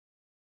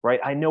 Right?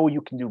 I know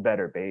you can do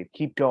better, babe.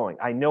 Keep going.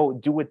 I know,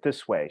 do it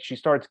this way. She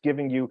starts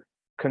giving you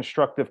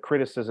constructive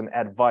criticism,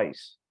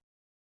 advice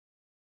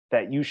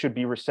that you should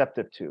be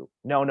receptive to.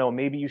 No,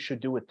 maybe you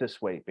should do it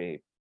this way, babe.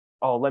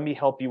 Oh, let me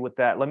help you with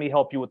that. Let me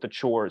help you with the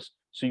chores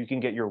so you can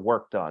get your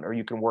work done, or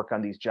you can work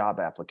on these job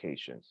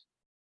applications.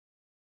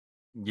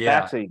 Yeah.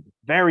 That's a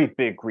very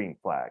big green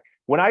flag.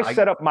 When I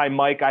set up my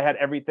mic, I had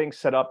everything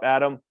set up,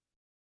 Adam,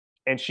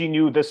 and she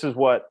knew this is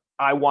what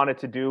I wanted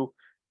to do.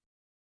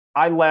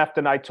 I left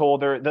and I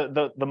told her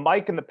the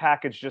mic and the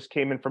package just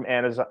came in from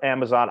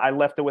Amazon. I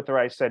left it with her.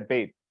 I said,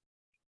 babe,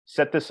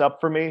 set this up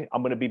for me.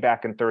 I'm going to be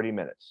back in 30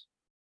 minutes.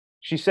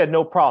 She said,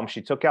 no problem.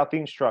 She took out the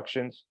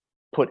instructions,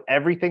 put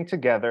everything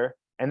together,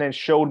 and then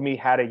showed me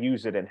how to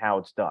use it and how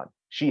it's done.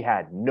 She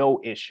had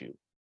no issue.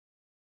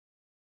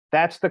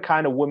 That's the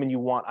kind of women you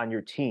want on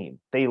your team.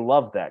 They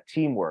love that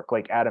teamwork,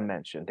 like Adam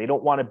mentioned. They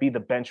don't want to be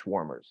the bench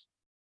warmers.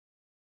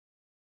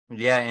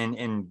 Yeah,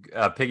 and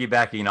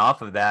piggybacking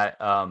off of that,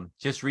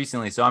 just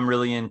recently, so I'm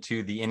really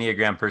into the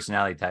Enneagram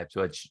personality types,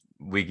 which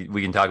we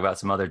can talk about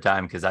some other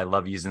time because I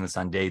love using this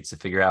on dates to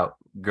figure out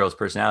girls'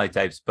 personality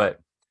types. But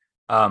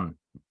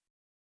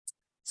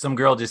some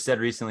girl just said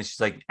recently,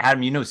 she's like,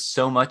 Adam, you know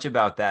so much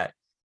about that.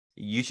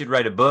 You should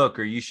write a book,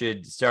 or you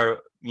should start,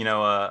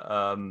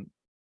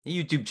 a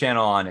YouTube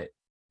channel on it,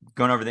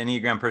 going over the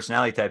Enneagram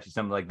personality types or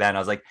something like that. And I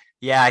was like,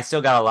 yeah, I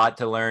still got a lot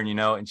to learn,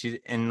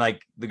 and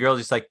like the girl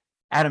just like,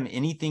 Adam,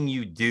 anything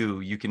you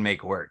do, you can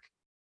make work.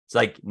 It's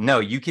like, no,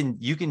 you can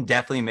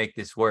definitely make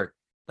this work.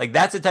 Like,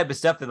 that's the type of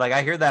stuff that, like,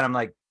 I hear that, I'm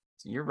like,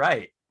 you're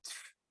right.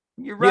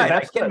 You're right.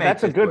 Yeah,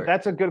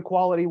 that's a good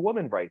quality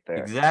woman right there.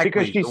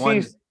 Exactly.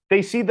 Because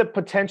they see the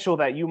potential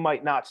that you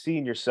might not see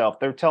in yourself.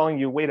 They're telling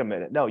you, wait a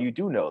minute, no, you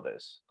do know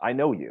this. I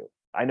know you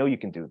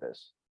can do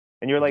this.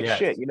 And you're like,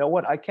 shit, you know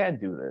what? I can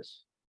do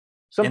this.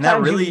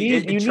 Sometimes you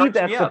need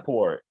that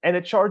support, and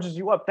it charges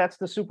you up. That's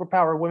the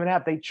superpower women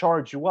have. They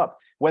charge you up.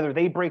 Whether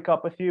they break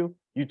up with you,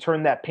 you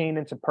turn that pain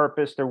into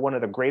purpose. They're one of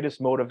the greatest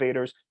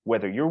motivators,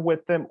 whether you're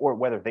with them or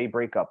whether they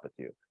break up with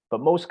you. But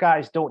most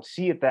guys don't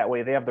see it that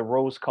way. They have the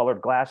rose-colored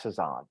glasses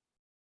on.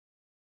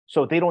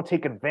 So they don't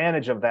take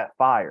advantage of that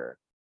fire.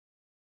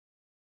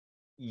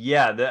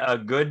 Yeah, a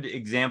good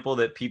example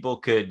that people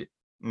could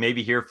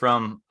maybe hear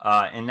from,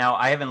 and now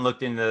I haven't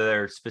looked into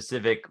their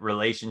specific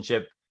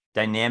relationship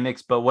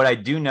dynamics, but what I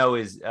do know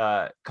is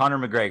Conor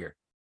McGregor.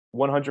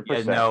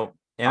 100%. No,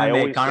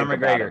 MMA, Conor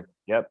McGregor.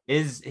 Yep.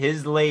 Is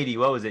his lady,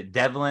 what was it,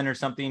 Devlin or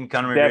something?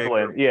 Conor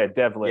Devlin. McGregor. Yeah,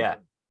 Devlin. Yeah.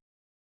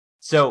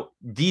 So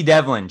D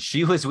Devlin,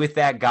 she was with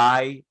that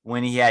guy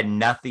when he had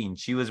nothing.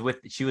 She was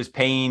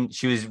working,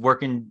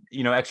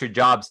 extra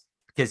jobs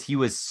because he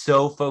was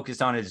so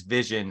focused on his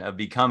vision of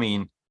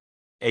becoming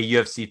a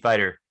UFC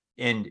fighter.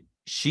 And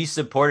she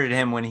supported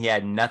him when he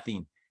had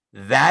nothing.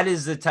 That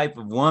is the type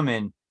of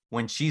woman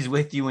when she's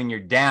with you when you're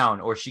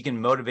down, or she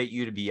can motivate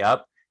you to be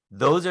up.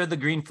 Those are the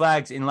green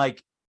flags. And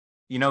like,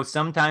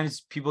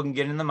 sometimes people can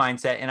get in the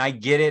mindset, and I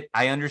get it.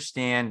 I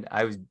understand.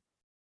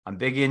 I'm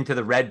big into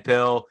the red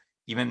pill,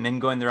 even men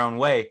going their own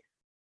way.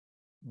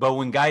 But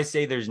when guys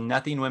say there's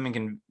nothing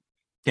women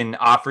can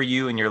offer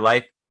you in your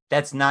life,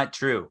 that's not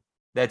true.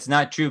 That's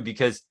not true,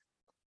 because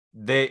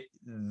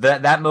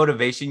that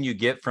motivation you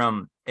get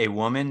from a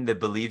woman that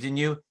believes in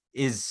you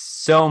is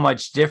so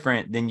much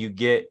different than you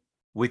get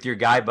with your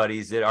guy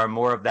buddies that are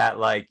more of that,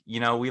 like,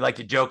 we like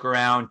to joke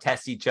around,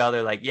 test each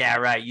other, like, yeah,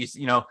 right. It's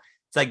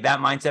like that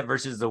mindset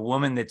versus the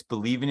woman that's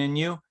believing in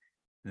you.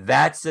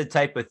 That's the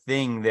type of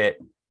thing that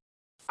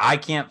I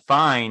can't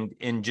find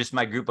in just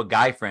my group of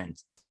guy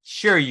friends.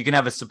 Sure, you can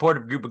have a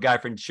supportive group of guy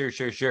friends.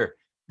 Sure.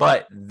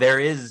 But there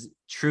is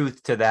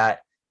truth to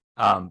that.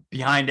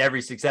 Behind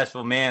every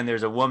successful man,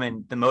 there's a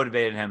woman that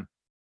motivated him.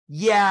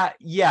 Yeah.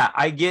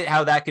 I get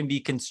how that can be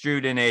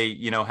construed in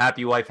a,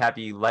 happy wife,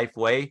 happy life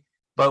way.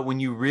 But when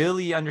you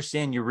really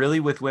understand, you're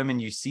really with women,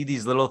 you see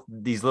these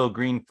little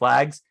green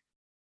flags,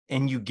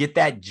 and you get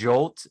that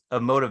jolt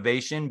of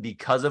motivation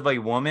because of a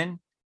woman.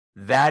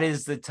 That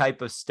is the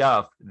type of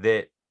stuff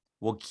that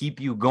will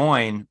keep you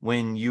going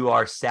when you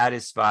are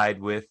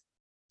satisfied with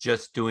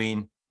just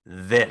doing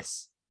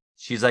this.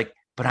 She's like,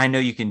 but I know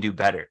you can do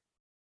better.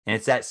 And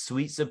it's that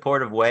sweet,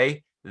 supportive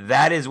way.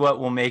 That is what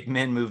will make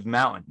men move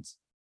mountains.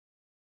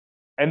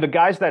 And the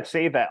guys that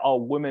say that, oh,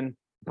 women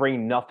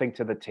bring nothing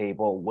to the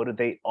table, what do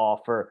they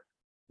offer?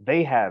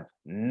 They have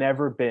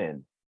never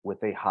been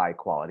with a high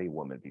quality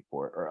woman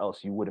before, or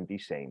else you wouldn't be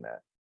saying that.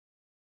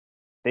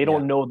 They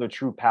don't know the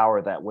true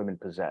power that women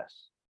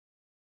possess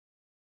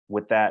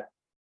with that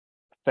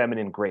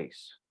feminine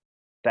grace,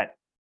 that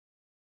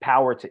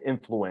power to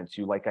influence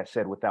you, like I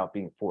said, without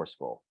being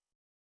forceful.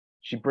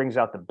 She brings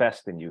out the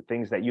best in you,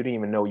 things that you didn't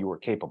even know you were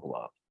capable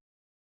of.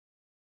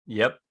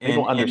 Yep. They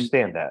don't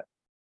understand that.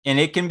 And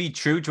it can be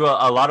true to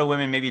a lot of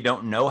women, maybe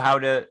don't know how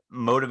to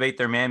motivate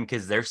their man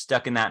because they're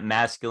stuck in that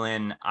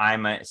masculine,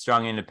 I'm a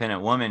strong,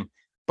 independent woman.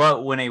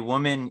 But when a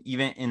woman,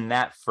 even in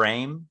that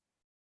frame,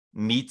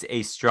 meets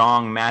a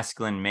strong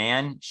masculine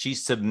man, she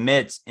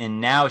submits,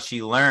 and now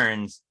she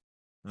learns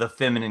the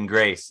feminine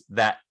grace,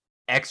 that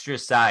extra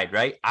side,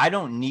 right? I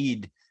don't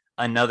need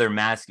another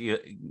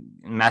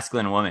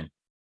masculine woman.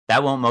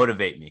 That won't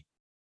motivate me.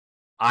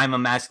 I'm a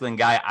masculine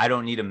guy. I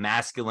don't need a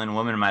masculine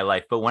woman in my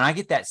life. But when I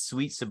get that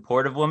sweet,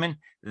 supportive woman,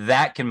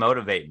 that can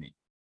motivate me.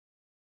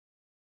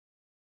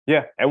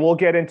 Yeah. And we'll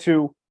get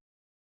into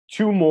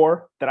two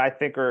more that I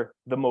think are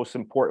the most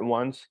important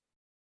ones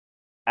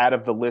out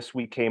of the list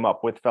we came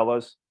up with,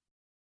 fellas.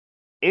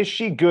 Is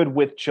she good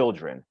with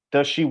children?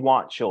 Does she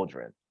want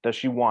children? Does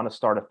she want to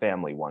start a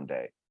family one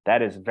day?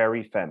 That is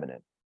very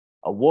feminine.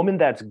 A woman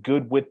that's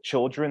good with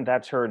children,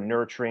 that's her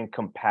nurturing,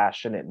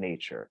 compassionate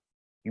nature.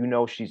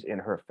 She's in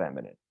her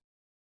feminine.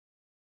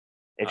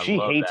 If she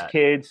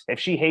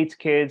hates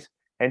kids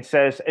and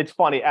says, it's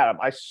funny, Adam,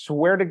 I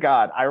swear to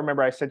God, I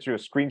remember I sent you a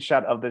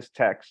screenshot of this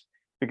text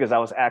because I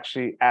was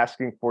actually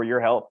asking for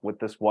your help with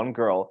this one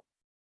girl.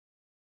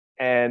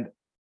 And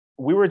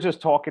we were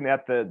just talking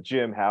at the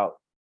gym how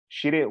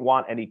she didn't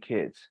want any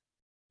kids.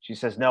 She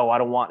says, no, I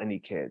don't want any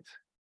kids.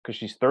 Because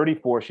she's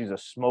 34, she's a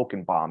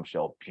smoking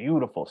bombshell,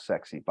 beautiful,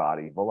 sexy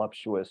body,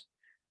 voluptuous.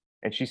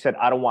 And she said,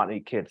 I don't want any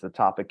kids. The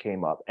topic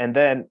came up. And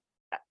then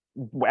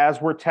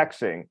as we're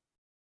texting,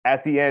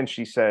 at the end,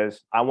 she says,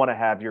 I want to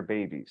have your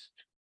babies.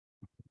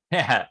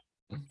 Yeah.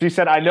 She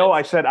said, I know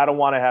I said I don't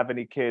want to have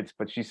any kids,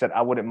 but she said,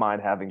 I wouldn't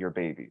mind having your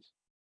babies.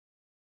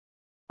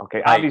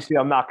 Okay, obviously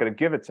I'm not going to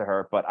give it to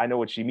her, but I know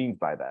what she means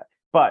by that.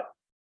 But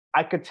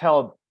I could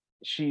tell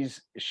she's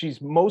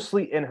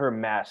mostly in her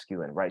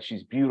masculine, right?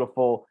 She's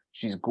beautiful,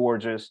 she's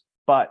gorgeous,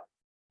 but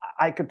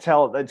I could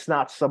tell it's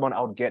not someone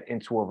I would get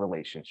into a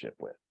relationship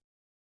with.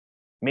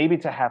 Maybe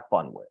to have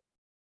fun with.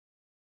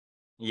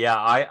 Yeah,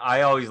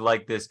 I always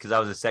liked this because I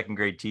was a second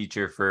grade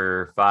teacher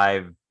for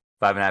five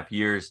and a half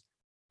years.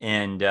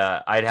 And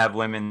I'd have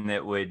women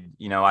that would,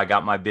 I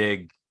got my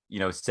big,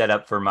 set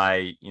up for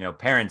my,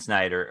 parents'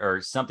 night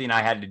or something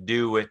I had to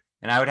do with.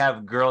 And I would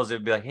have girls that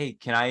would be like, hey,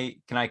 can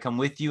I come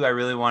with you? I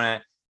really want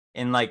to.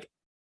 And like,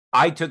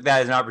 I took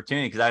that as an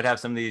opportunity because I'd have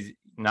some of these,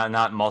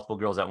 not multiple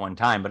girls at one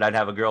time, but I'd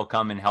have a girl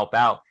come and help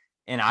out.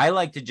 And I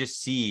like to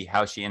just see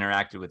how she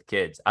interacted with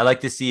kids. I like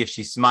to see if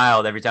she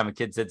smiled every time a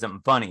kid said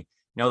something funny.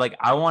 Like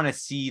I want to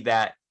see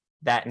that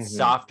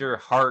softer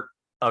heart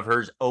of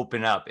hers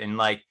open up. And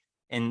like,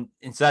 and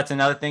so that's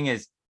another thing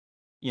is,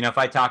 if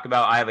I talk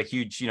about, I have a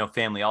huge,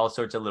 family, all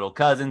sorts of little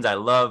cousins. I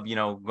love,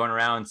 going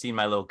around and seeing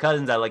my little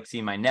cousins. I like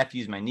seeing my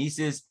nephews, my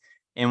nieces.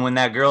 And when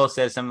that girl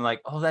says something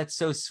like, oh, that's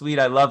so sweet,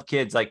 I love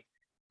kids. Like,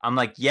 I'm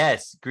like,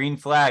 yes, green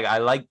flag. I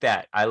like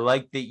that. I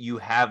like that you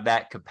have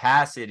that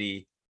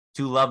capacity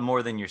to love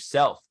more than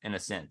yourself in a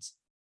sense.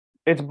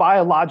 It's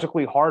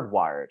biologically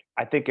hardwired,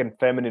 I think, in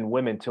feminine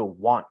women to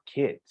want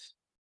kids,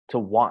 to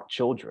want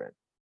children.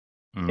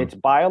 It's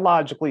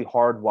biologically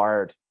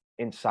hardwired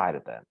inside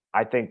of them.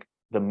 I think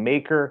the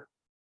maker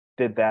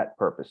did that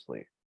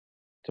purposely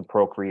to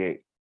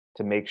procreate,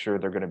 to make sure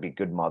they're going to be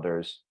good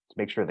mothers, to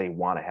make sure they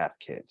want to have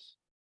kids.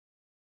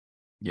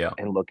 Yeah.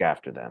 And look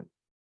after them.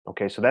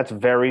 Okay, so that's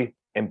very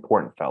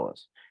important,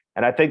 fellas.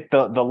 And I think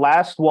the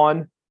last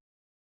one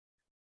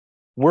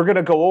we're going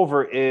to go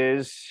over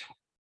is,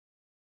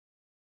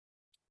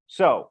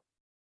 so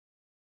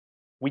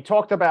we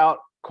talked about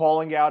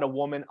calling out a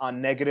woman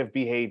on negative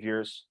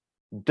behaviors.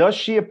 Does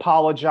she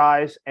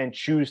apologize and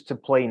choose to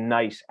play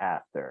nice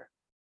after?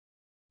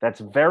 That's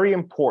very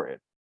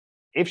important.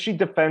 If she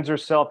defends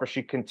herself or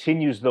she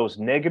continues those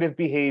negative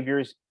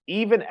behaviors,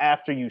 even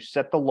after you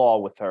set the law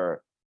with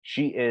her,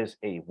 she is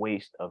a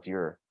waste of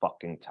your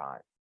fucking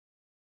time.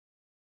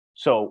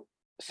 So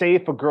say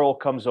if a girl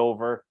comes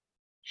over,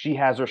 she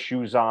has her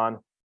shoes on,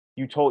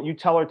 you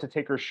tell her to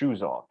take her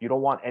shoes off. You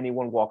don't want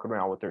anyone walking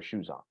around with their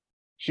shoes on.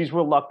 She's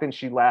reluctant,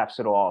 she laughs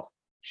it off.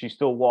 She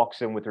still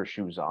walks in with her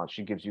shoes on.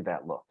 She gives you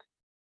that look.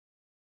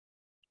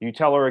 You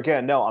tell her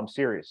again, no, I'm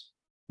serious.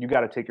 You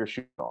got to take your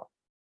shoes off.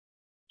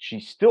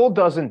 She still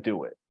doesn't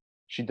do it.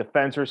 She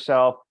defends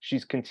herself.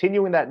 She's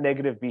continuing that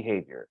negative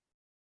behavior.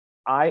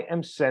 I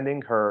am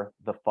sending her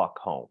the fuck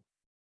home.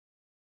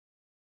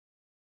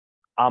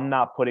 I'm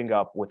not putting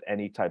up with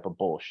any type of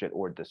bullshit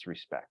or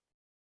disrespect.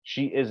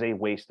 She is a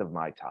waste of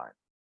my time.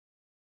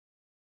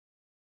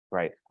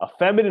 Right? A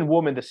feminine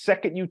woman, the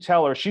second you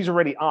tell her, she's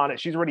already on it.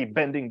 She's already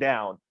bending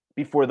down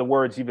before the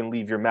words even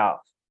leave your mouth.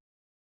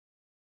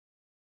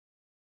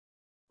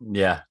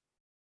 Yeah.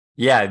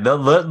 Yeah, the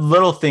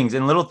little things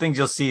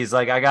you'll see is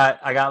like I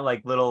got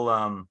like little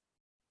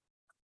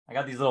I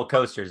got these little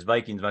coasters.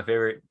 Vikings, my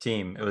favorite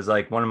team. It was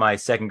like one of my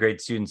second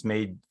grade students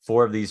made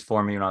 4 of these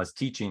for me when I was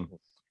teaching.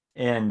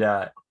 And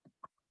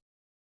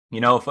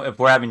if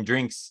we're having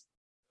drinks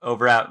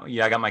over at,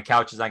 I got my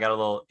couches, I got a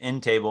little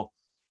end table,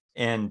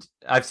 and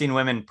I've seen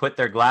women put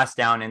their glass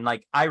down, and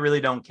like I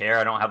really don't care.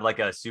 I don't have like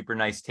a super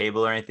nice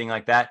table or anything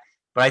like that.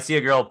 But I see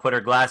a girl put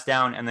her glass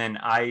down, and then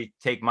I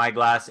take my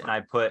glass and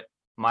I put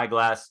my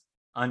glass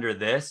under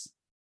this.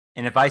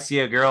 And if I see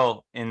a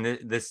girl, and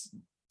this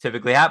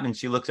typically happens,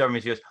 she looks over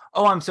me, she goes,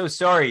 "Oh, I'm so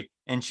sorry."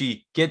 And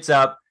she gets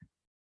up,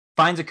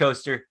 finds a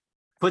coaster,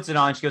 puts it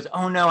on. She goes,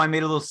 "Oh no, I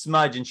made a little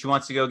smudge." And she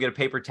wants to go get a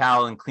paper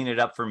towel and clean it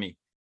up for me.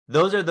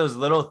 Those are those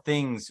little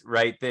things,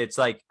 right? That it's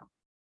like,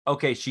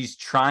 okay, she's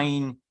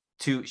trying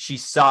to, she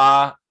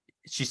saw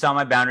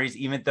my boundaries,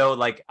 even though,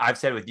 like I've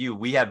said with you,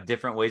 we have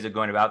different ways of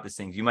going about these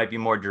things. You might be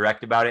more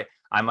direct about it.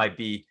 I might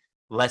be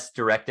less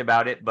direct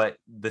about it, but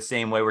the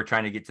same way, we're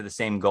trying to get to the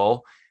same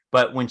goal.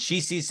 But when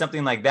she sees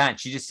something like that,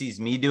 she just sees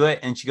me do it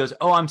and she goes,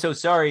 "Oh, I'm so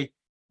sorry,"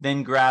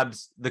 then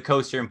grabs the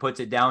coaster and puts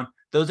it down.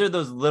 Those are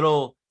those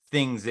little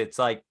things. It's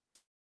like,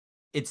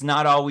 it's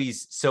not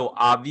always so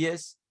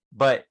obvious,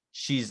 but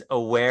she's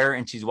aware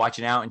and she's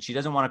watching out and she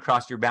doesn't want to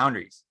cross your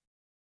boundaries.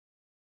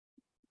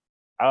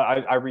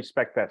 I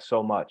respect that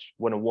so much.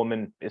 When a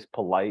woman is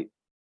polite,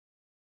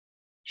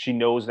 she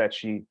knows that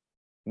she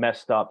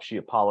messed up, she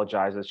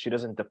apologizes, she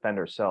doesn't defend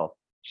herself,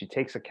 she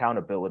takes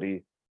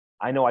accountability.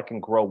 I know I can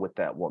grow with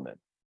that woman.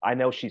 I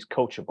know she's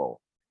coachable.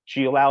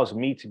 She allows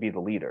me to be the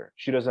leader.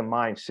 She doesn't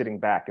mind sitting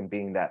back and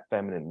being that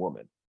feminine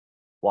woman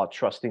while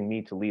trusting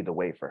me to lead the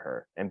way for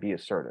her and be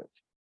assertive.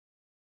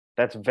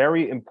 That's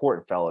very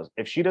important, fellas.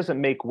 If she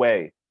doesn't make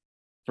way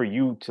for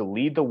you to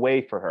lead the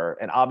way for her,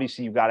 and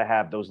obviously you got to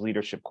have those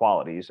leadership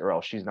qualities or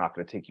else she's not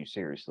going to take you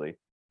seriously.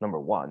 Number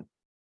one,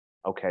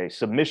 okay,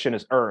 submission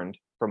is earned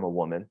from a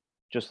woman,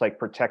 just like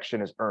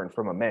protection is earned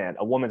from a man.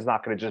 A woman's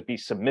not going to just be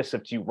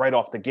submissive to you right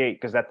off the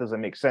gate because that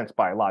doesn't make sense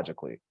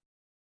biologically.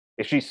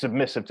 If she's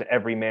submissive to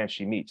every man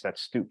she meets,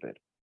 that's stupid.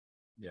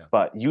 Yeah.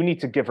 But you need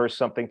to give her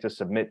something to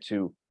submit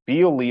to,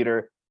 be a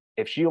leader.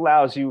 If she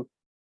allows you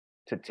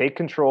to take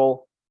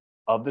control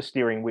of the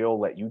steering wheel,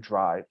 let you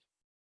drive,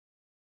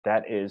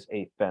 that is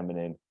a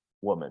feminine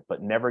woman.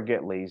 But never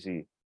get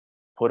lazy.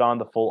 Put on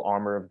the full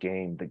armor of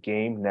game. The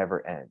game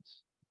never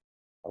ends.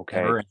 Okay?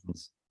 Never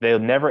ends. They'll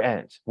never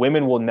end.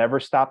 Women will never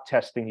stop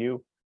testing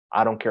you.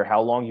 I don't care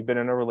how long you've been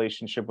in a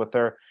relationship with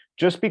her.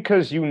 Just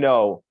because you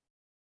know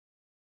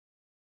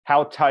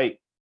how tight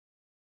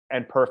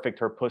and perfect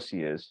her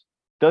pussy is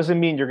doesn't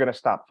mean you're going to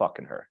stop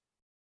fucking her.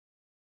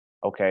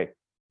 Okay?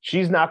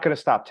 She's not going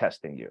to stop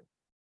testing you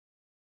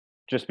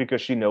just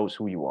because she knows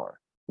who you are.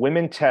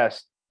 Women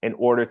test in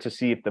order to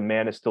see if the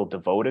man is still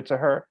devoted to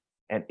her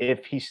and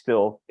if he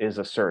still is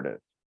assertive,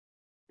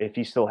 if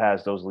he still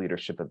has those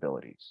leadership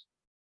abilities.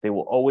 They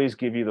will always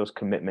give you those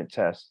commitment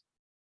tests,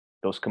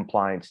 those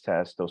compliance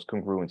tests, those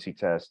congruency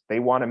tests. They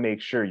want to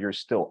make sure you're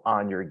still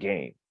on your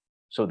game.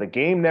 So the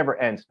game never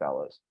ends,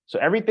 fellas. So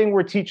everything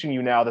we're teaching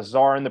you now, the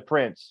Czar and the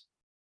Prince,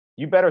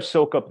 you better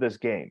soak up this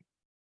game.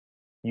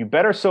 You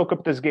better soak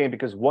up this game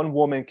because one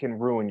woman can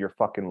ruin your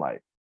fucking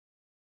life.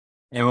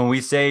 And when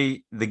we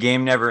say the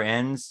game never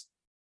ends,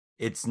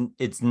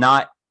 it's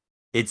not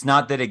It's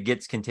not that it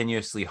gets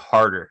continuously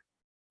harder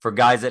for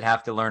guys that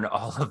have to learn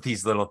all of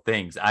these little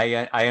things.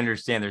 I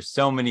understand there's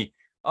so many.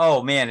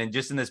 Oh man, and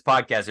just in this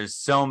podcast, there's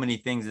so many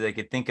things that I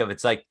could think of.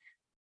 It's like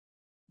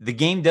the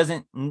game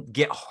doesn't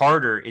get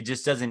harder, it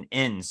just doesn't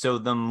end. So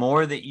the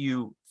more that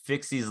you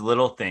fix these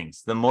little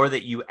things, the more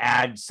that you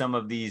add some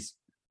of these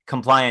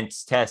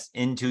compliance tests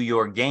into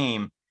your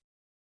game,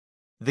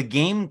 the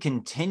game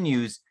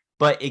continues,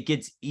 but it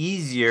gets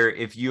easier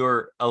if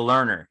you're a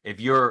learner. If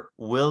you're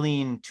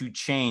willing to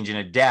change and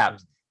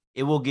adapt,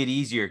 it will get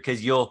easier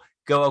because you'll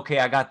go, okay,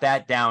 I got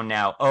that down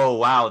now. Oh,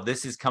 wow,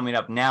 this is coming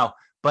up now.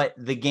 But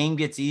the game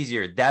gets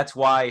easier. That's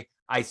why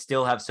I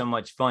still have so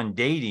much fun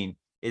dating,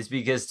 is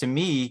because to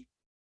me,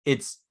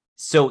 it's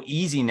so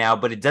easy now,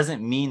 but it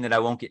doesn't mean that I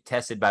won't get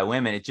tested by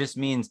women. It just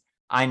means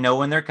I know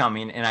when they're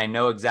coming and I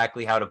know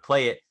exactly how to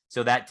play it.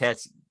 So that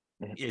test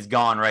is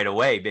gone right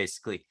away,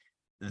 basically.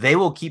 They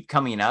will keep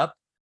coming up,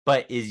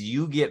 but as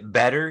you get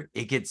better,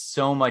 it gets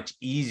so much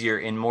easier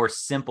and more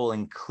simple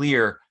and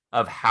clear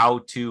of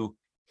how to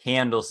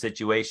handle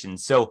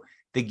situations. So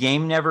the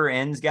game never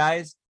ends,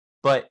 guys.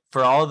 But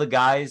for all the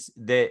guys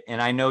that,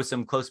 and I know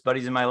some close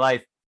buddies in my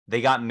life,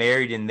 they got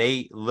married and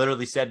they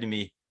literally said to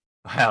me,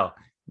 well,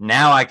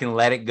 now I can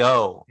let it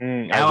go.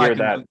 Now I hear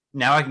that.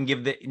 Now I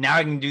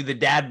can do the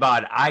dad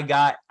bod. I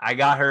got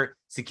her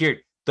secured.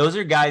 Those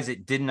are guys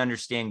that didn't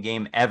understand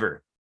game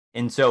ever.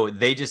 And so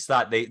they just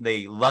thought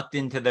they lucked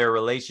into their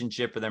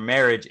relationship or their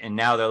marriage. And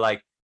now they're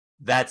like,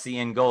 that's the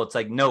end goal. It's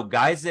like, no,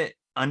 guys that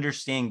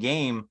understand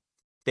game,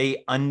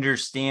 they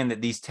understand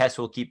that these tests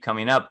will keep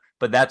coming up.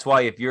 But that's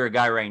why if you're a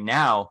guy right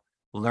now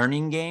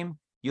learning game,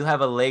 you'll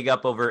have a leg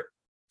up over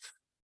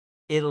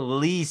at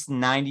least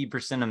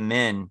 90% of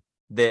men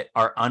that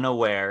are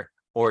unaware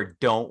or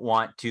don't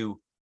want to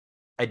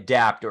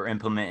adapt or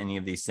implement any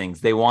of these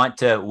things. They want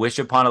to wish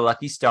upon a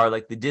lucky star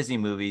like the Disney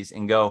movies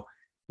and go,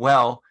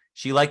 well,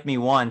 she liked me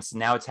once,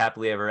 now it's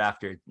happily ever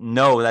after.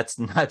 No, that's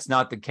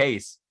not the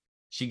case.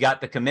 She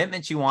got the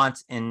commitment she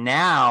wants, and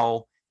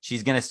now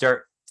she's going to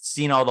start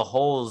seeing all the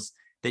holes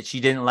that she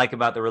didn't like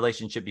about the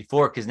relationship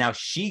before, because now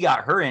she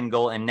got her end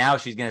goal and now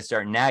she's going to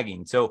start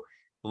nagging. So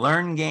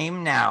learn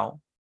game now.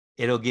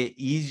 It'll get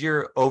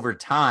easier over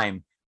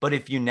time. But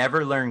if you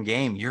never learn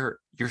game, you're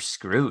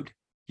screwed.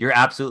 You're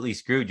absolutely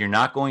screwed. You're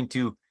not going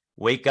to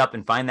wake up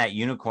and find that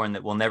unicorn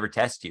that will never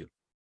test you.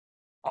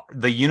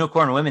 The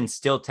unicorn women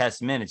still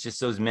test men. It's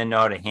just those men know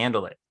how to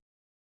handle it.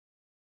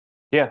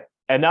 Yeah.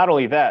 And not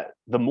only that,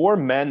 the more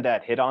men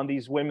that hit on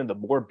these women, the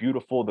more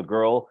beautiful the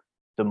girl,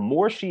 the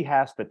more she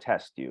has to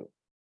test you,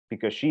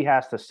 because she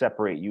has to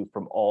separate you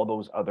from all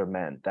those other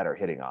men that are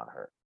hitting on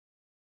her,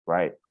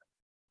 right?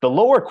 The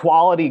lower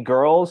quality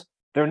girls,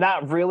 they're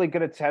not really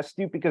going to test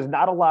you because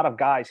not a lot of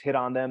guys hit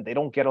on them. They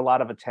don't get a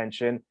lot of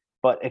attention.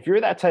 But if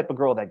you're that type of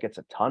girl that gets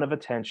a ton of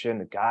attention,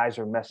 the guys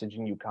are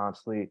messaging you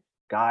constantly,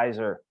 guys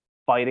are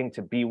fighting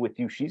to be with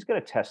you, she's going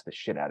to test the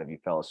shit out of you,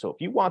 fellas. So if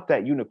you want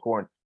that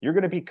unicorn, you're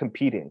going to be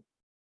competing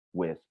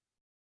with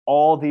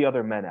all the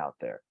other men out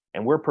there.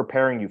 And we're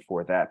preparing you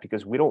for that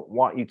because we don't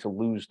want you to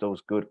lose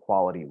those good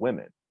quality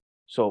women.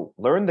 So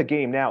learn the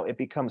game now. It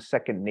becomes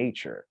second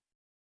nature.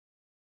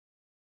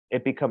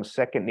 It becomes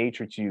second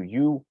nature to you.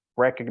 You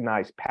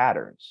recognize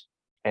patterns,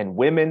 and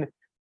women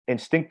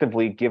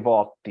instinctively give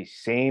off the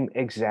same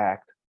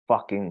exact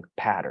fucking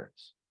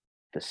patterns,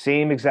 the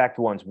same exact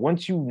ones.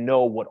 Once you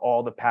know what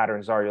all the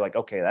patterns are, you're like,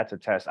 okay, that's a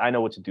test. I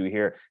know what to do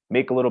here.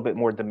 Make a little bit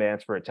more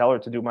demands for it. Tell her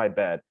to do my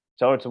bed.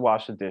 Tell her to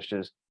wash the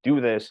dishes. Do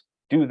this.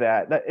 Do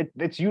that.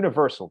 It's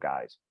universal,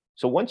 guys.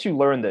 So once you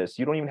learn this,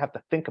 you don't even have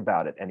to think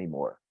about it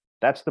anymore.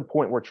 That's the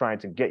point we're trying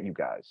to get you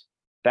guys.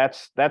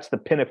 That's the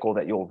pinnacle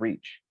that you'll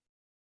reach.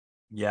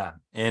 Yeah.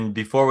 And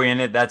before we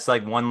end it, that's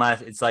like one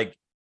last, it's like,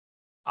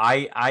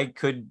 I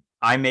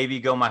maybe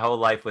go my whole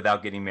life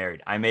without getting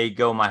married. I may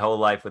go my whole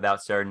life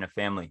without starting a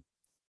family,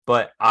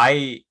 but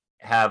I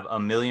have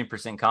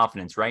 1,000,000%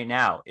 confidence right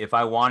now. If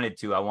I wanted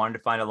to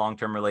find a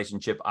long-term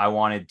relationship, I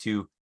wanted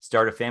to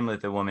start a family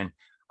with a woman,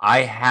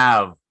 I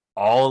have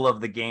all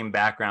of the game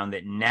background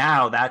that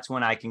now that's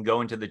when I can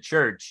go into the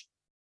church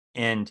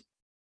and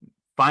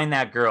find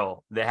that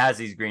girl that has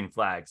these green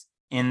flags.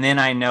 And then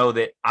I know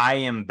that I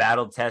am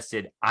battle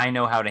tested. I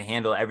know how to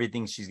handle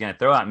everything she's going to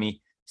throw at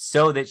me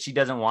so that she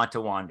doesn't want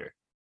to wander.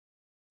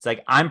 It's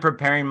like I'm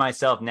preparing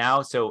myself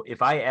now. So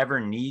if I ever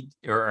need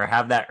or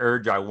have that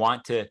urge, I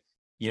want to,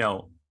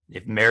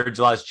 if marriage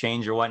laws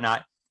change or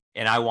whatnot,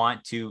 and I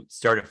want to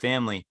start a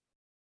family,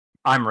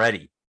 I'm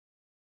ready.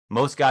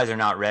 Most guys are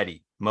not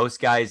ready. Most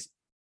guys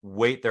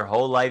wait their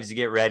whole lives to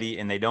get ready,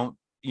 and they don't,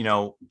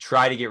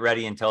 try to get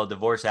ready until a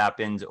divorce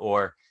happens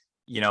or,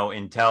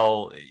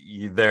 until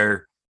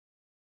they're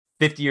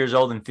 50 years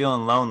old and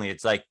feeling lonely.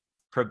 It's like,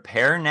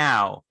 prepare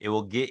now. It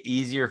will get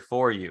easier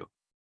for you.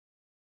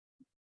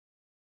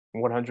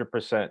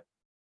 100%.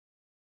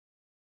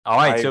 All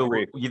right. So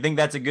you think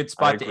that's a good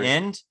spot to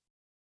end?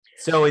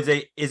 So is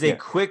a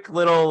quick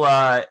little,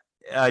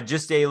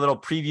 just a little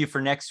preview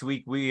for next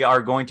week. We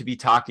are going to be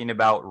talking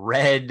about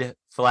red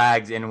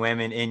flags in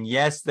women. And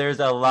yes, there's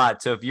a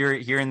lot. So if you're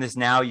hearing this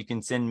now, you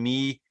can send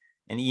me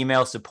an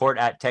email,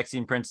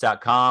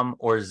 support@textingprince.com,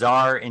 or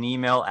Czar, an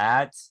email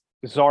at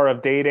Czar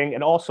of Dating.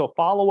 And also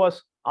follow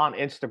us on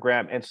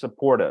Instagram and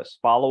support us.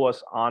 Follow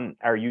us on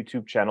our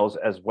YouTube channels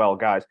as well,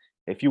 guys.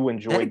 If you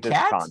enjoyed this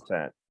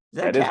content,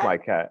 that is my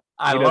cat.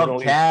 I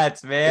love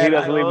cats, man. He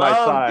doesn't leave my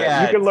side.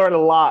 Cats. You can learn a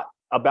lot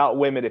about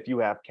women if you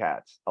have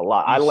cats. A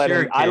lot. I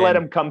let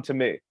him come to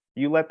me.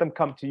 You let them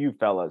come to you,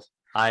 fellas.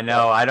 I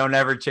know. I don't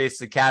ever chase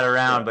the cat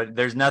around, but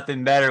there's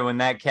nothing better when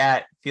that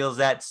cat feels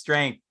that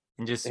strength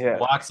and just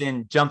walks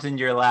in, jumps into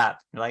your lap.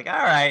 You're like, all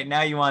right,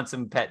 now you want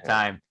some pet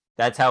time.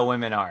 That's how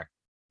women are.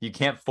 You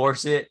can't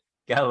force it.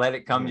 Gotta let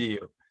it come to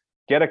you.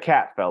 Get a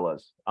cat,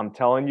 fellas. I'm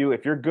telling you,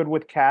 if you're good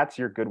with cats,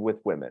 you're good with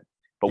women.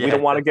 But we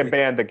don't want to get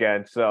banned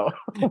again. So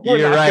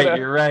you're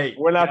right.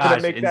 We're not going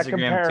to make that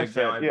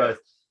comparison.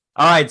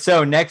 All right.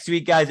 So next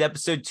week, guys,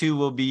 episode 2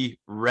 will be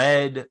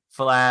red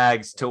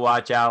flags to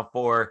watch out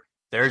for.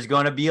 There's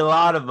going to be a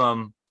lot of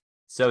them.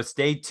 So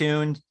stay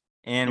tuned.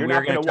 And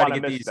we're going to try to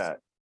get these.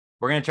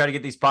 We're going to try to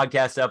get these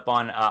podcasts up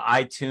on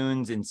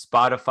iTunes and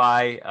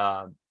Spotify.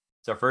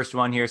 It's our first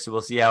one here, so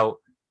we'll see how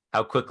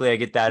quickly I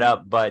get that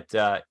up. But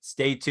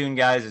stay tuned,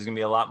 guys. There's going to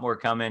be a lot more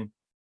coming.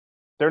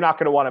 They're not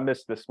going to want to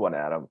miss this one,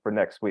 Adam, for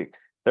next week.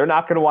 They're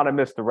not going to want to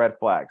miss the red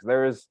flags.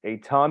 There is a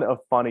ton of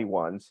funny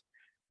ones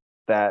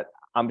that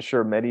I'm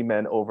sure many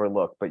men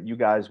overlook, but you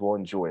guys will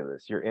enjoy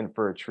this. You're in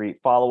for a treat.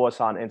 Follow us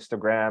on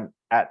Instagram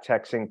at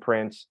Texting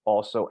Prince,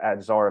 also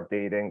at Czar of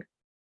Dating.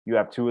 You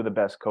have 2 of the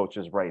best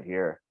coaches right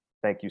here.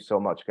 Thank you so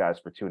much, guys,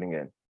 for tuning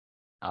in.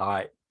 All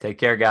right. Take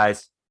care,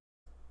 guys.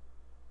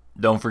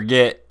 Don't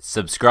forget,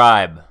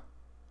 subscribe,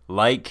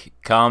 like,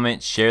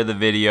 comment, share the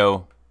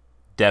video.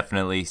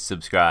 Definitely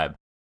subscribe.